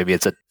maybe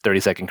it's a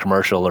 30-second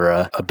commercial or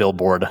a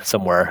billboard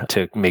somewhere,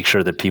 to make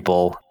sure that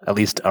people at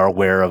least are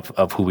aware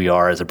of who we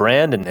are as a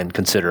brand and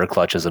consider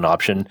Clutch as an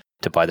option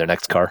to buy their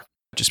next car.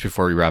 Just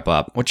before we wrap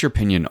up, what's your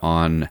opinion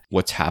on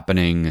what's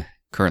happening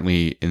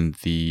currently in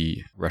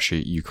the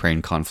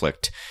Russia-Ukraine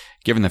conflict,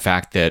 given the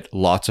fact that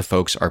lots of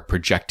folks are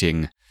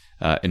projecting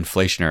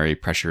inflationary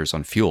pressures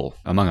on fuel,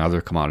 among other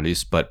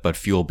commodities, but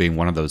fuel being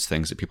one of those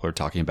things that people are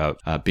talking about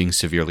being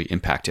severely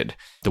impacted.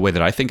 The way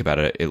that I think about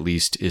it, at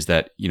least, is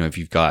that if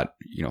you've got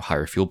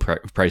higher fuel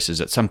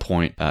prices, at some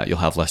point you'll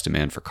have less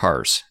demand for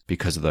cars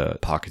because of the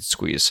pocket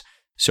squeeze.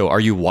 So are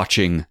you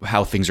watching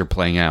how things are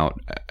playing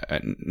out?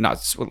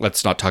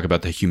 Let's not talk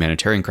about the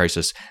humanitarian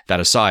crisis.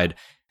 That aside,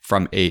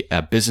 from a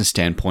business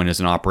standpoint as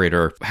an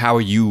operator, how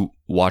are you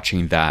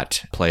watching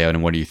that play out,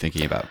 and what are you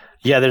thinking about?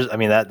 Yeah,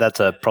 that's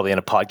probably in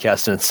a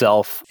podcast in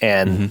itself.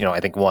 And,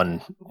 I think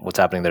one, what's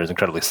happening there is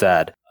incredibly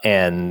sad.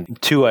 And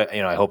two,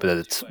 I hope that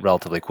it's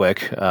relatively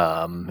quick,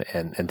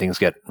 and things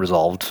get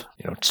resolved,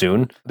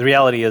 soon. The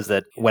reality is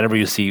that whenever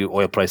you see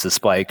oil prices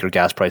spike or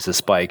gas prices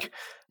spike,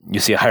 you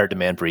see a higher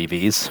demand for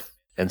EVs.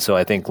 And so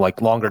I think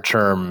longer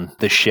term,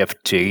 the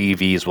shift to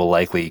EVs will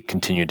likely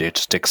continue to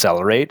just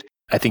accelerate.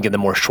 I think in the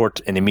more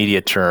short and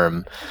immediate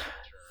term,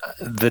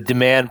 the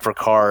demand for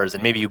cars,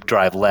 and maybe you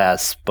drive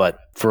less, but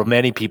for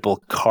many people,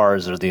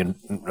 cars are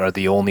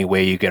the only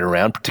way you get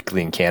around,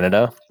 particularly in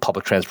Canada.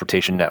 Public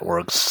transportation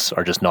networks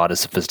are just not as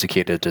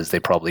sophisticated as they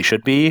probably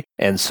should be.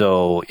 And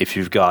so if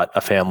you've got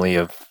a family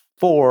of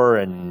 4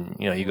 and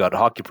you got a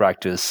hockey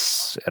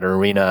practice at an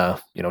arena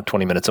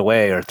 20 minutes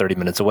away or 30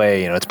 minutes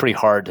away, it's pretty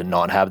hard to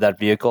not have that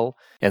vehicle.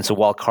 And so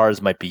while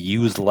cars might be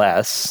used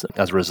less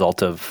as a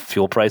result of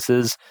fuel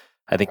prices,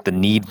 I think the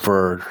need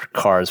for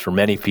cars for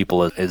many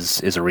people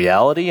is a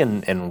reality,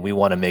 and we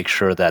want to make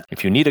sure that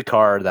if you need a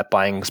car, that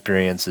buying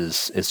experience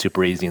is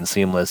super easy and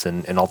seamless,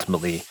 and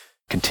ultimately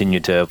continue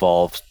to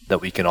evolve, that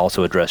we can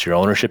also address your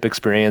ownership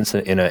experience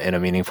in a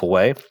meaningful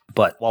way.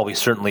 But while we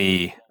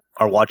certainly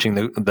are watching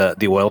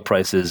the oil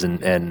prices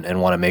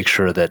and want to make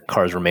sure that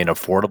cars remain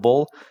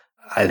affordable,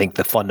 I think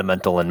the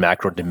fundamental and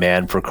macro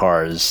demand for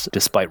cars,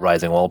 despite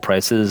rising oil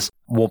prices,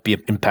 won't be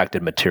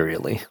impacted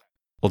materially.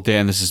 Well,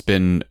 Dan, this has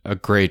been a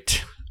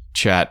great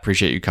chat.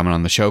 Appreciate you coming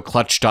on the show.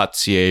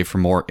 Clutch.ca for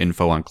more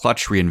info on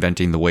Clutch,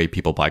 reinventing the way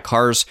people buy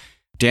cars.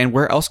 Dan,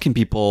 where else can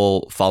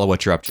people follow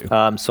what you're up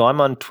to? So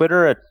I'm on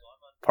Twitter at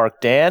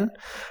ParkDan.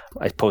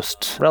 I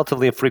post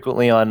relatively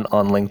frequently on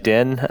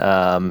LinkedIn.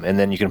 And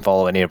then you can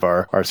follow any of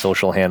our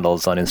social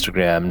handles on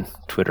Instagram,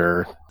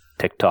 Twitter,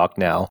 TikTok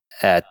now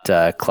at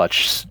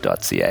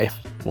clutch.ca.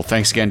 Well,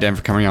 thanks again, Dan,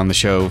 for coming on the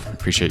show.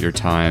 Appreciate your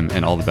time,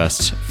 and all the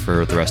best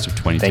for the rest of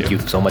 2022. Thank you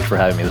so much for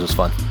having me. This was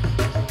fun.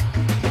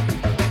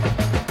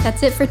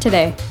 That's it for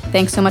today.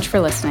 Thanks so much for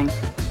listening.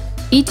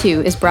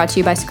 E2 is brought to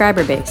you by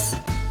Scriberbase.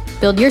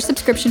 Build your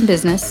subscription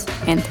business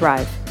and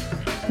thrive.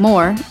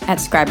 More at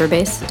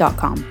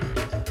scriberbase.com.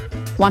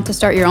 Want to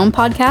start your own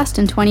podcast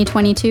in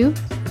 2022?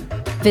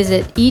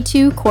 Visit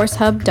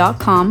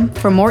e2coursehub.com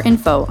for more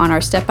info on our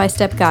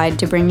step-by-step guide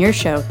to bring your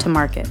show to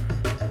market.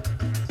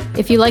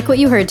 If you like what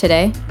you heard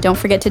today, don't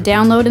forget to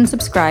download and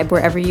subscribe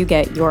wherever you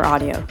get your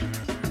audio.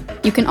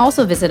 You can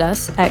also visit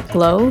us at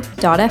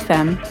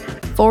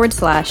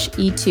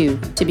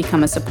glow.fm/E2 to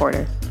become a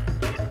supporter.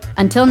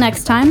 Until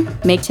next time,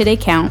 make today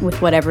count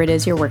with whatever it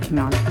is you're working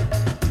on.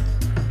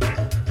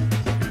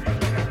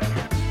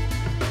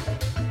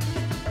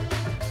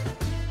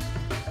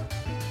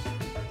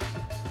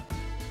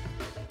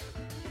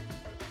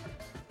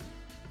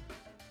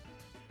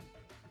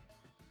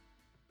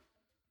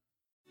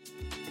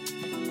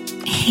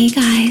 Hey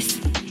guys,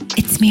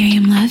 it's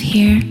Miriam Love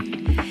here,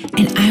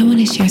 and I want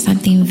to share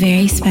something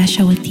very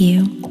special with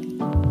you.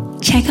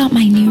 Check out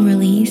my new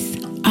release,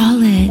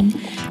 All In,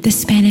 the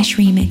Spanish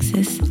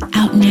remixes,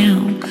 out now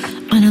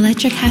on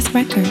Electric House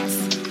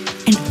Records.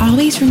 And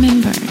always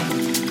remember,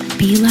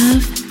 be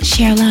love,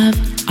 share love,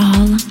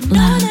 all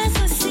love.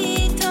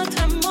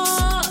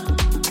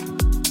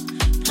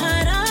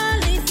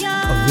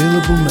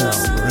 Available now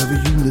wherever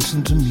you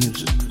listen to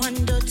music.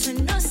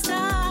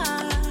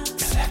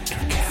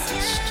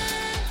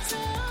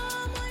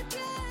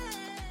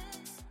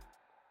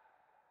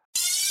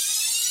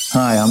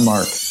 Hi, I'm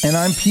Mark. And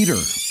I'm Peter.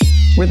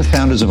 We're the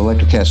founders of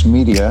Electrocast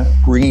Media,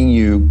 bringing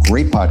you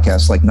great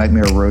podcasts like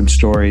Nightmare Road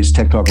Stories,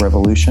 Tech Talk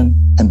Revolution,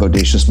 and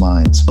Bodacious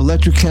Minds.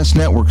 Electrocast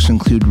networks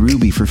include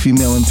Ruby for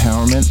female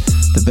empowerment,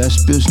 the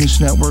Best Business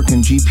Network,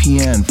 and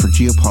GPN for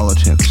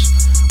geopolitics.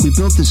 We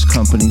built this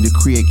company to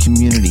create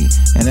community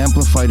and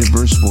amplify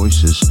diverse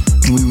voices,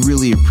 and we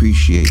really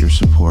appreciate your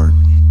support.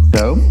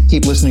 So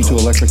keep listening to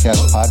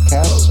Electrocast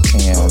podcasts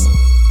and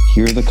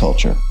hear the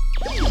culture.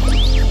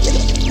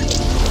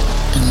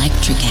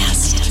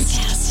 Electrocast.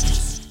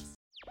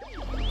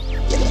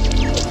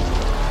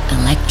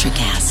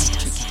 Electrocast.